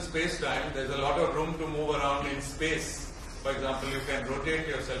four-dimensional space-time, there's a lot of room to move around in space. For example, you can rotate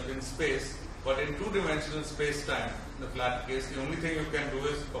yourself in space, but in two-dimensional space-time, the flat case, the only thing you can do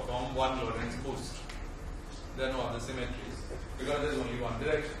is perform one Lorentz boost. There are no other symmetries because there is only one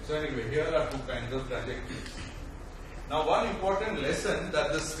direction. So anyway, here are two kinds of trajectories. Now one important lesson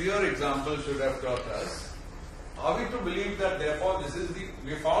that the sphere example should have taught us, are we to believe that therefore this is the,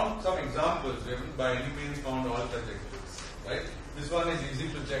 we found some examples, we haven't by any means found all trajectories, right? This one is easy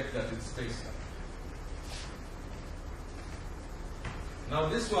to check that it's space-time. Now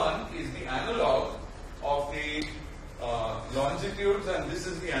this one is the analog of the longitudes, and this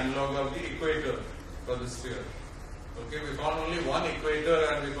is the analog of the equator for the sphere. Okay, we found only one equator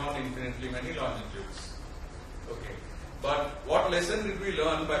and we found infinitely many longitudes. Okay, but what lesson did we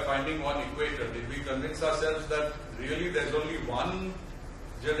learn by finding one equator? Did we convince ourselves that really there's only one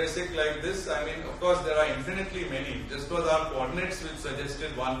geodesic like this? I mean, of course there are infinitely many. This was our coordinates which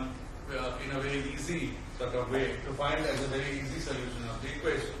suggested one in a very easy sort of way to find as a very easy solution of the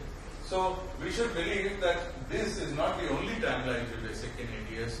equation. So we should believe that this is not the only timeline geodesic in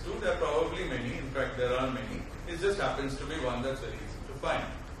ADS2. There are probably many. In fact, there are many. It just happens to be one that's very easy to find.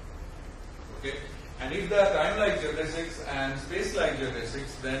 Okay. And if there are time-like geodesics and space-like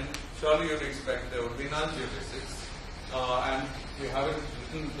geodesics, then surely you'd expect there would be null geodesics. And we haven't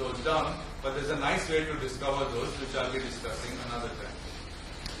written those down, but there's a nice way to discover those, which I'll be discussing another time.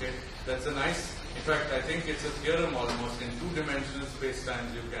 Okay, that's a nice, in fact, I think it's a theorem almost. In two-dimensional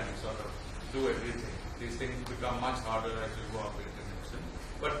space-times, you can sort of do everything. These things become much harder as you go up in dimension.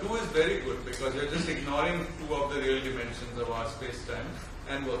 But 2 is very good because you're just ignoring 2 of the real dimensions of our space-time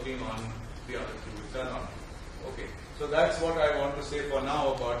and working on the other 2 which are not. Okay, so that's what I want to say for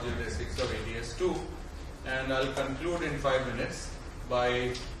now about geodesics of ADS2, and I'll conclude in 5 minutes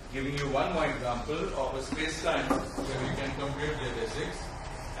by giving you one more example of a space-time where we can compute geodesics,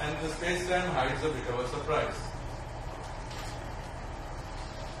 and the space-time hides a bit of a surprise.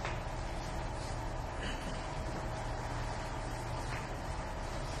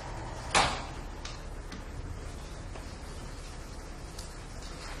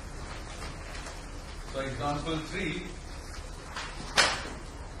 So example 3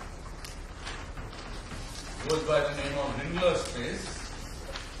 goes by the name of Ringler space.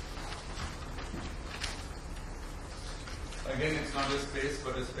 Again, it's not a space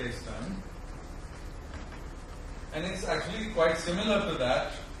but a space-time. And it's actually quite similar to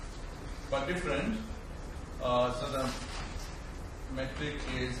that but different. So the metric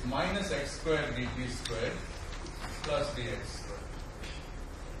is minus x squared dt squared plus dx squared.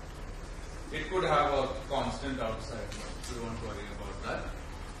 It could have a constant outside, but you don't worry about that.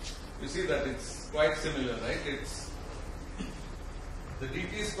 You see that it's quite similar, right? It's the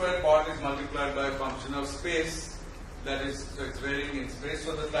dt squared part is multiplied by a function of space, that is, so it's varying in space.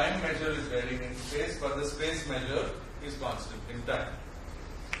 So the time measure is varying in space, but the space measure is constant in time.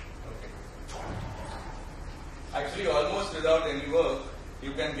 Okay. Actually, almost without any work,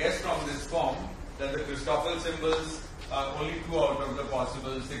 you can guess from this form that the Christoffel symbols are only 2 out of the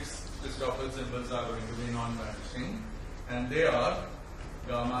possible 6 Christoffel symbols are going to be non-vanishing, and they are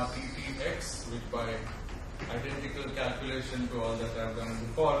gamma ttx, which by identical calculation to all that I've done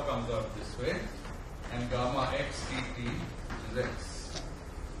before comes out this way, and gamma x tt is x,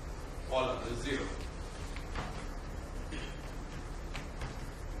 all others 0.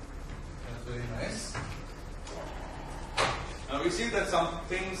 That's very nice. Now we see that there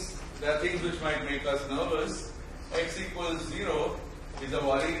are things which might make us nervous. X equals 0 is a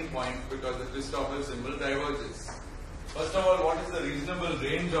worrying point because the Christoffel symbol diverges. First of all, what is the reasonable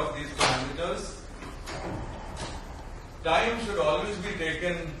range of these parameters? Time should always be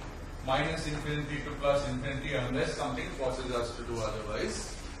taken minus infinity to plus infinity unless something forces us to do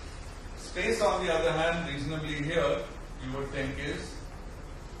otherwise. Space, on the other hand, reasonably here, you would think is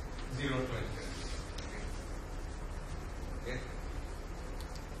 0 to infinity. Okay.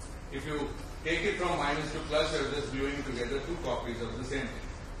 If you take it from minus to plus, you're just gluing together 2 copies of the same thing.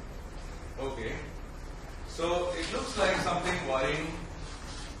 Okay. So it looks like something worrying.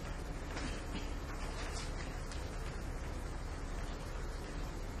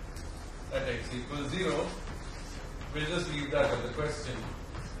 At x equals 0, we'll just leave that as a question.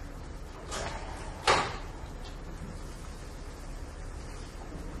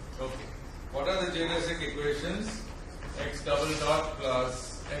 Okay. What are the geodesic equations? X double dot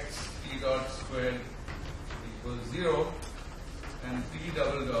plus x t dot squared equals 0, and t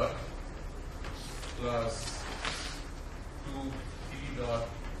double dot plus 2t dot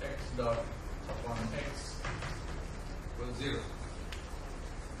x dot upon x equals 0.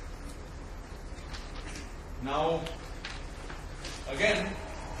 Now, again,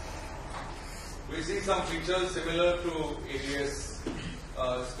 we see some features similar to ADS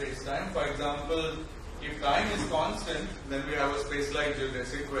space-time. For example, If time is constant, then we have a space like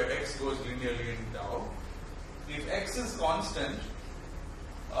geodesic where x goes linearly in tau. If x is constant,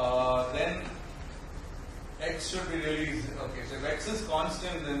 then x should be really easy. Okay, so if x is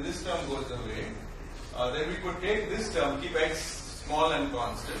constant, then this term goes away. Then we could take this term, keep x small and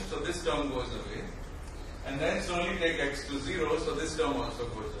constant, so this term goes away. And then slowly take x to 0, so this term also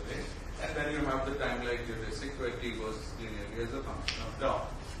goes away. And then you have the time like geodesic where t goes linearly as a function of tau.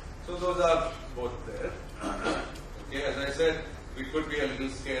 So those are both there. Okay, as I said, we could be a little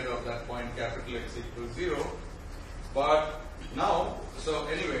scared of that point capital X equals 0. But now, so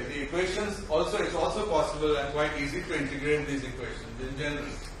anyway, the equations also, it's also possible and quite easy to integrate these equations in general.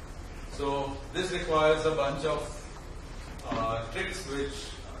 So this requires a bunch of tricks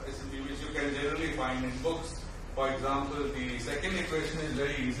which you can generally find in books. For example, the second equation is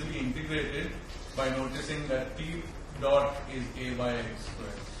very easily integrated by noticing that t dot is a by x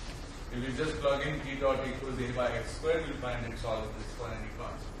squared. If you just plug in t dot equals a by x squared, you'll find it solves this for any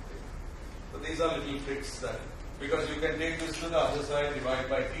constant. So these are little tricks that, because you can take this to the other side, divide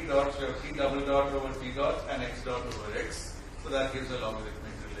by t dot, so you have t double dot over t dot and x dot over x. So that gives a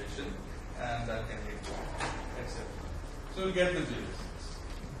logarithmic relation, and that can be etc. So we get the gist.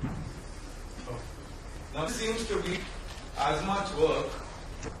 Now this seems to be as much work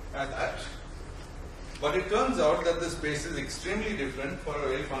as that, but it turns out that the space is extremely different for a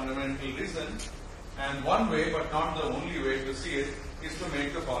very fundamental reason, and one way, but not the only way to see it, is to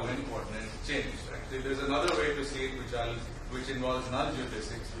make the following coordinate change. Actually, there's another way to see it which involves null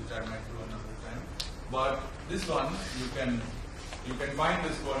geodesics, which I might do another time. But this one, you can find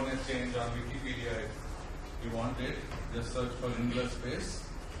this coordinate change on Wikipedia if you want it. Just search for angular space.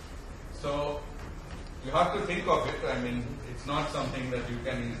 So you have to think of it. I mean, it's not something that you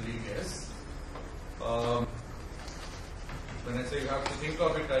can easily guess. When I say you have to think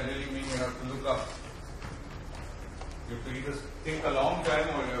of it, I really mean you have to look up. You have to either think a long time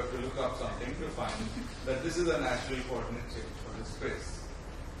or you have to look up something to find that this is a natural coordinate change for this space.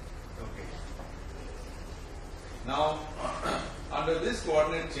 Okay. Now, under this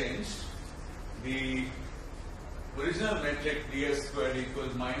coordinate change, the original metric ds squared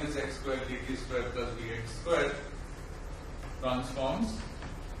equals minus x squared dt squared plus dx squared transforms.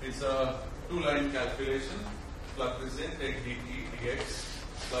 It's a two-line calculation. Plug this in, take dt, dx,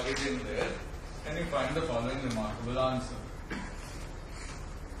 plug it in there, and you find the following remarkable answer.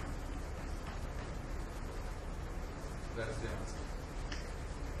 That's the answer.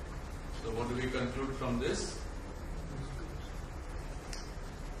 So what do we conclude from this?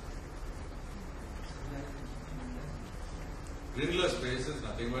 Regular space is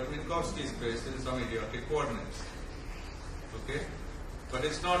nothing but Minkowski space in some idiotic coordinates. Okay? But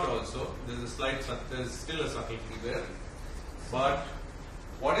it's not also. There's still a subtlety there. But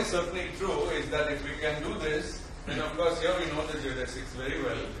what is certainly true is that if we can do this, then of course here we know the geodesics very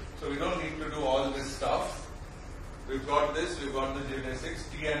well. So we don't need to do all this stuff. We've got this, we've got the geodesics.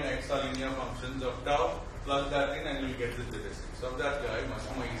 T and x are linear functions of tau. Plug that in and you'll get the geodesics of that guy much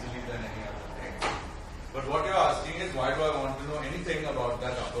more easily than any other thing. But what you're asking is, why do I want to know anything about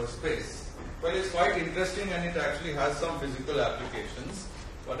that upper space? Well, it's quite interesting and it actually has some physical applications,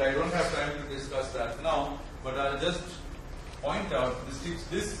 but I don't have time to discuss that now. But I'll just point out,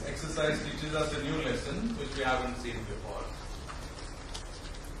 this exercise teaches us a new lesson which we haven't seen before.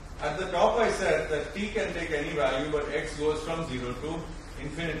 At the top I said that t can take any value, but x goes from 0 to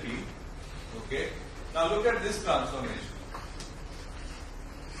infinity. Okay. Now look at this transformation.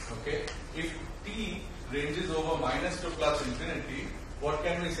 Okay. If t ranges over minus to plus infinity, what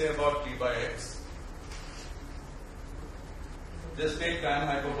can we say about t by x? Just take tan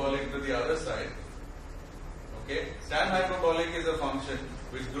hyperbolic to the other side. Okay, tan hyperbolic is a function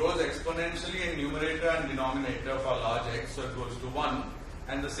which grows exponentially in numerator and denominator for large x, so it goes to 1,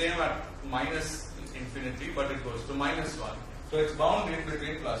 and the same at minus infinity, but it goes to minus 1. So it's bound in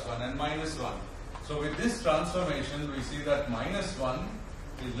between plus 1 and minus 1. So with this transformation, we see that minus 1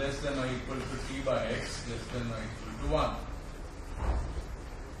 is less than or equal to t by x less than or equal to 1.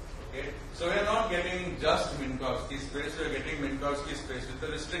 Okay, so we are not getting just Minkowski space, we are getting Minkowski space with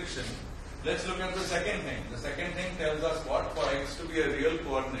a restriction. Let's look at the second thing. The second thing tells us what? For x to be a real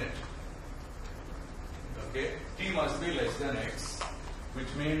coordinate, okay, t must be less than x,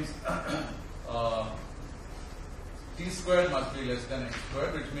 which means t squared must be less than x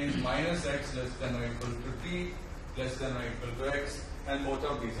squared, which means minus x less than or equal to t less than or equal to x, and both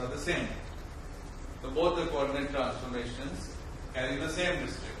of these are the same. So both the coordinate transformations carry the same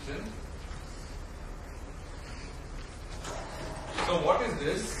restriction. So what is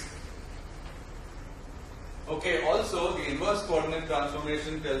this? Okay, also the inverse coordinate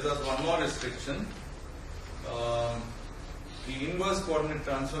transformation tells us one more restriction. The inverse coordinate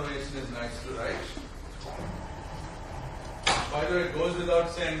transformation is nice to write. By the way, it goes without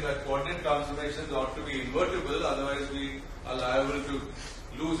saying that coordinate transformations ought to be invertible, otherwise we are liable to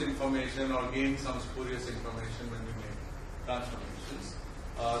lose information or gain some spurious information when we make transformations.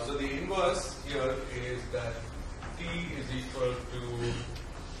 So the inverse here is that t is equal to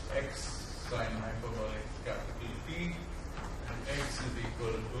x sine hyperbolic capital T and x is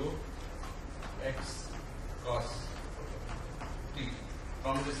equal to x cos t.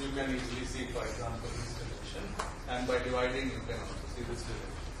 From this you can easily see, for example, this relation, and by dividing you can also see this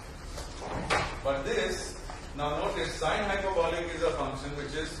relation. But this, now notice, sine hyperbolic is a function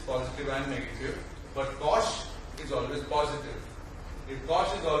which is positive and negative, but cos is always positive. If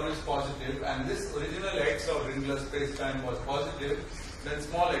cos is always positive and this original x of Ringler space-time was positive, then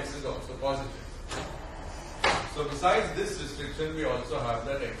small x is also positive. So besides this restriction, we also have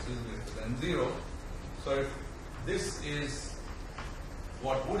that x is greater than 0. So if this is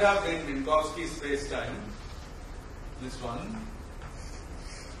what would have been Minkowski space-time, this one,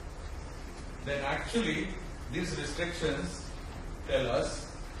 then actually these restrictions tell us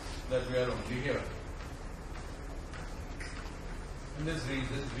that we are only here. And this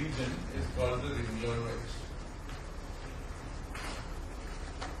region is called the Ringler wedge.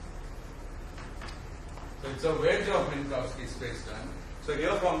 So it's a wedge of Minkowski space-time. So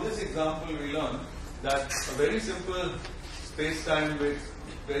here from this example we learn that a very simple space-time with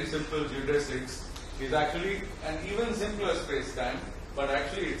very simple geodesics is actually an even simpler space-time, but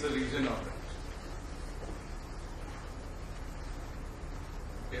actually it's a region of it.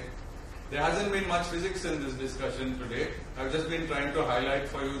 Okay. There hasn't been much physics in this discussion today. I've just been trying to highlight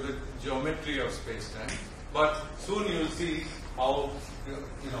for you the geometry of space-time. But soon you'll see how,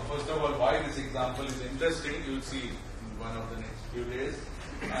 first of all, why this example is interesting. You'll see in one of the next few days.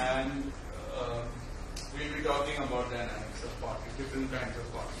 And we'll be talking about dynamics of particles, different kinds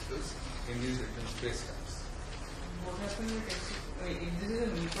of particles in these different space-times. What happens if this is a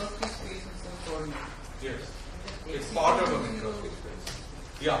Minkowski space with some coordinate? Yes. It's part of a Minkowski space.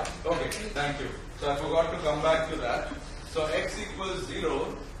 Yeah, okay, thank you. So I forgot to come back to that. So x equals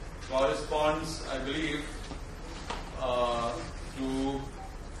 0 corresponds, I believe, to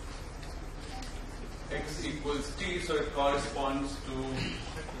x equals t, so it corresponds to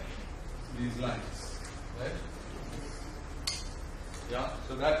these lines, right? Yeah,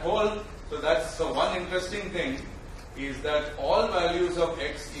 so that's one interesting thing is that all values of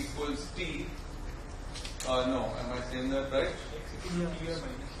x equals t, no, am I saying that right?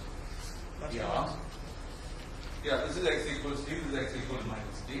 Yeah, this is x equals t, this is x equals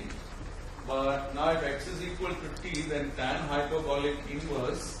minus t. But now if x is equal to t, then tan hyperbolic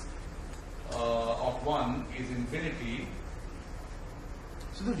inverse of 1 is infinity.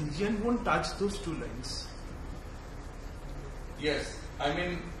 So the region won't touch those two lines. Yes, I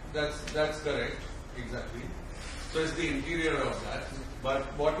mean that's correct, exactly. So it's the interior of that. But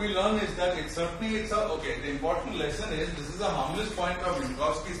what we learn is that the important lesson is this is a harmless point of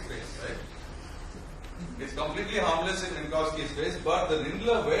Minkowski space, right? It's completely harmless in Minkowski space, but the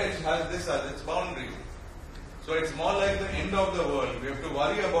Ringler wedge has this as its boundary. So it's more like the end of the world. We have to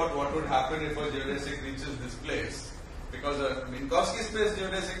worry about what would happen if a geodesic reaches this place, because a Minkowski space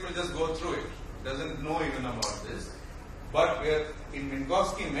geodesic will just go through it. It doesn't know even about this. But we are in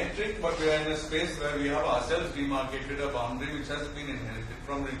Minkowski metric, but we are in a space where we have ourselves demarcated a boundary which has been inherited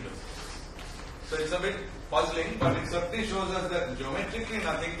from Ringler. So it's a bit puzzling, but it certainly shows us that geometrically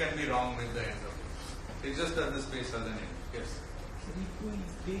nothing can be wrong with the end of it. It's just that the space has an end. Yes? So if we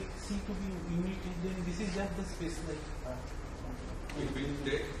take C to be unity, then this is just the space like If we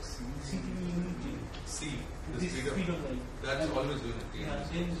take C to be unity. C, the This speed of light. that's always unity. Yeah,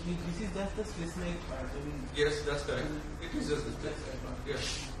 then this is just the space like Yes, that's correct. It is just the space.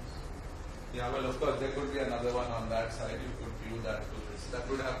 Yes. Yeah, well, of course, there could be another one on that side. You could view that to this. That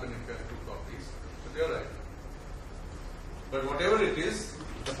would happen if you have two copies. But you're right. But whatever it is,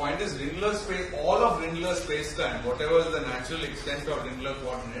 the point is Ringler space, all of Ringler space-time, whatever is the natural extent of Ringler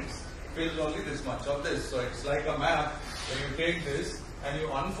coordinates, fills only this much of this. So it's like a map where you take this and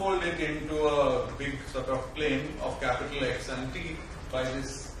you unfold it into a big sort of plane of capital X and T by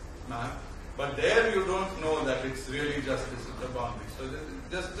this map. But there you don't know that it's really just this is the boundary. So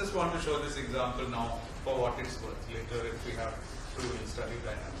just want to show this example now for what it's worth. Later if we have to study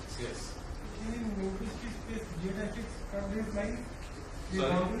dynamics. Yes. In Minkowski space, geodesics can be like the Sorry?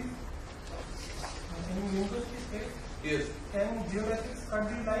 boundary. In Minkowski space, Yes. can geodesics cut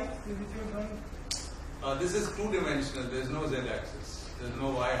the lines which you run? This is two-dimensional. There is no z-axis. There is no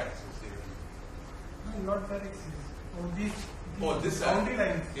y-axis even. Not that axis. Or these Oh, this boundary side.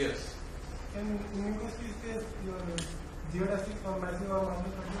 lines. Yes. Can in Minkowski space your geodesics or massive or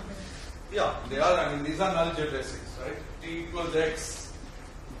normal computation? Yeah, they are. I mean, these are null geodesics, right? T equals x.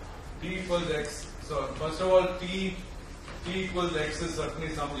 T equals x. So first of all, T equals x is certainly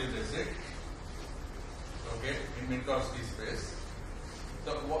some geodesic. Okay, in Minkowski space.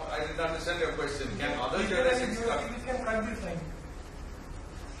 So I didn't understand your question. Can other geodesics cut? Which can cut this line?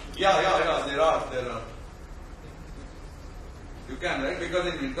 Yeah. There are. You can, right? Because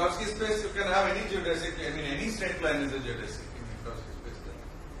in Minkowski space, you can have any geodesic. I mean, any straight line is a geodesic in Minkowski space. Then.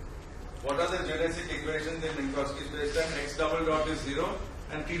 What are the geodesic equations in Minkowski space? Then x double dot is 0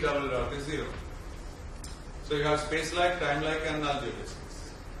 and t double dot is 0. So you have space-like, time-like, and null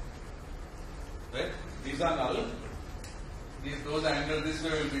geodesics. Right? These are null. Those angles this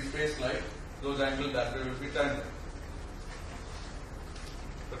way will be space-like. Those angles that way will be time-like.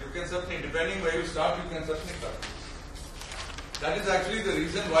 But you can certainly, depending where you start, you can certainly cut. That is actually the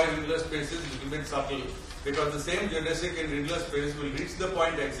reason why Riddler space is a little bit subtle, because the same geodesic in Riddler space will reach the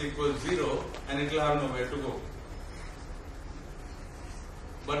point x equals 0 and it will have nowhere to go.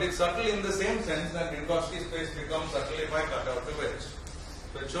 But it's subtle in the same sense that Minkowski space becomes subtle if I cut out the wedge.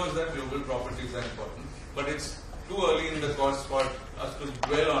 So it shows that global properties are important, but it's too early in the course for us to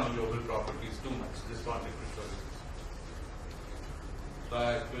dwell on global properties too much. Just wanted to show you. So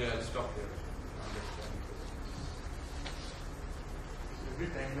I'll stop here. Every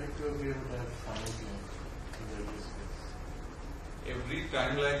time-like curve we would have finite length in the Riddler space. Every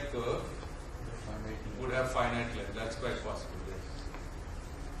time-like curve would have finite length. That's quite possible. Yes.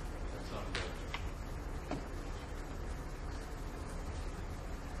 That's not bad.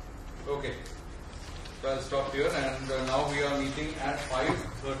 Okay. So I'll stop here, and now we are meeting at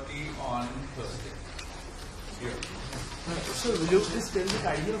 5:30 on Thursday. Here. So will you please tell the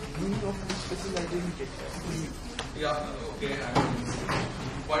idea of meaning of this special idea we get that? Yeah, okay. I mean,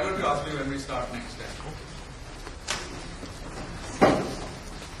 why don't you ask me when we start next time?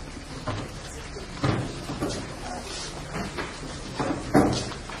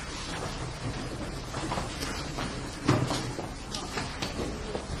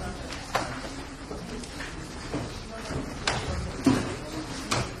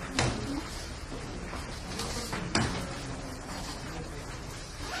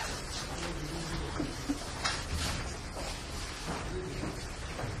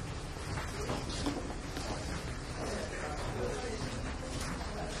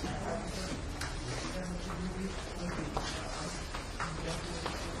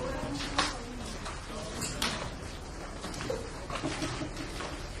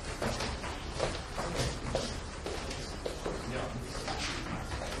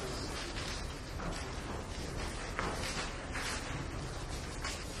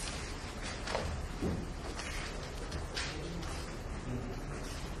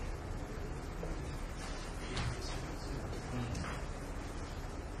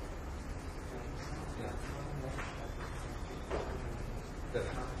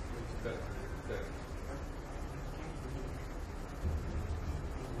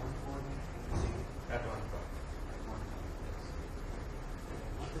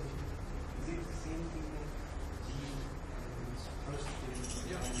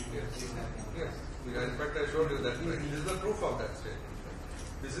 In fact, I showed you that. This is the proof of that statement.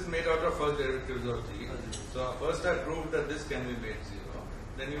 This is made out of first derivatives of g. So first I proved that this can be made 0.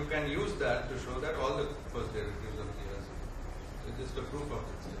 Then you can use that to show that all the first derivatives of g are 0. So it's just a proof of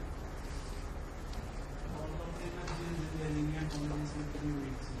that statement.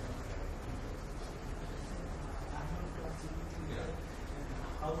 Yeah.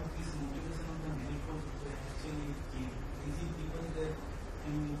 How this motivation of the manifold actually came? Is it because that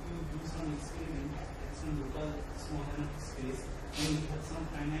if you do some experiment at some local small enough space and you have some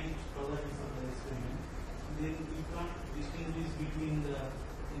finite probability for the experiment, then you can't distinguish between the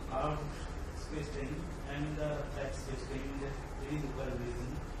curved space time and the flat space time in the very local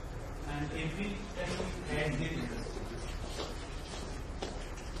region. And every time you add them